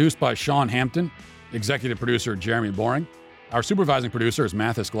Show is produced by Sean Hampton, executive producer Jeremy Boring. Our supervising producer is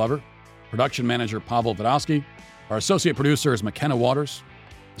Mathis Glover, production manager Pavel Vodowski. Our associate producer is McKenna Waters.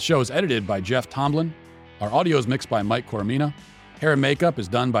 The show is edited by Jeff Tomlin. Our audio is mixed by Mike Coromina. Hair and makeup is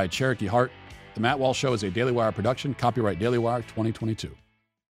done by Cherokee Hart. The Matt Walsh Show is a Daily Wire production. Copyright Daily Wire 2022.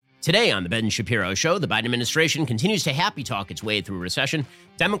 Today on The Ben Shapiro Show, the Biden administration continues to happy talk its way through recession.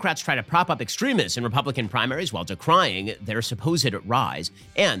 Democrats try to prop up extremists in Republican primaries while decrying their supposed rise.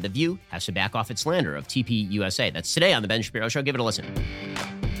 And The View has to back off its slander of TPUSA. That's today on The Ben Shapiro Show. Give it a listen.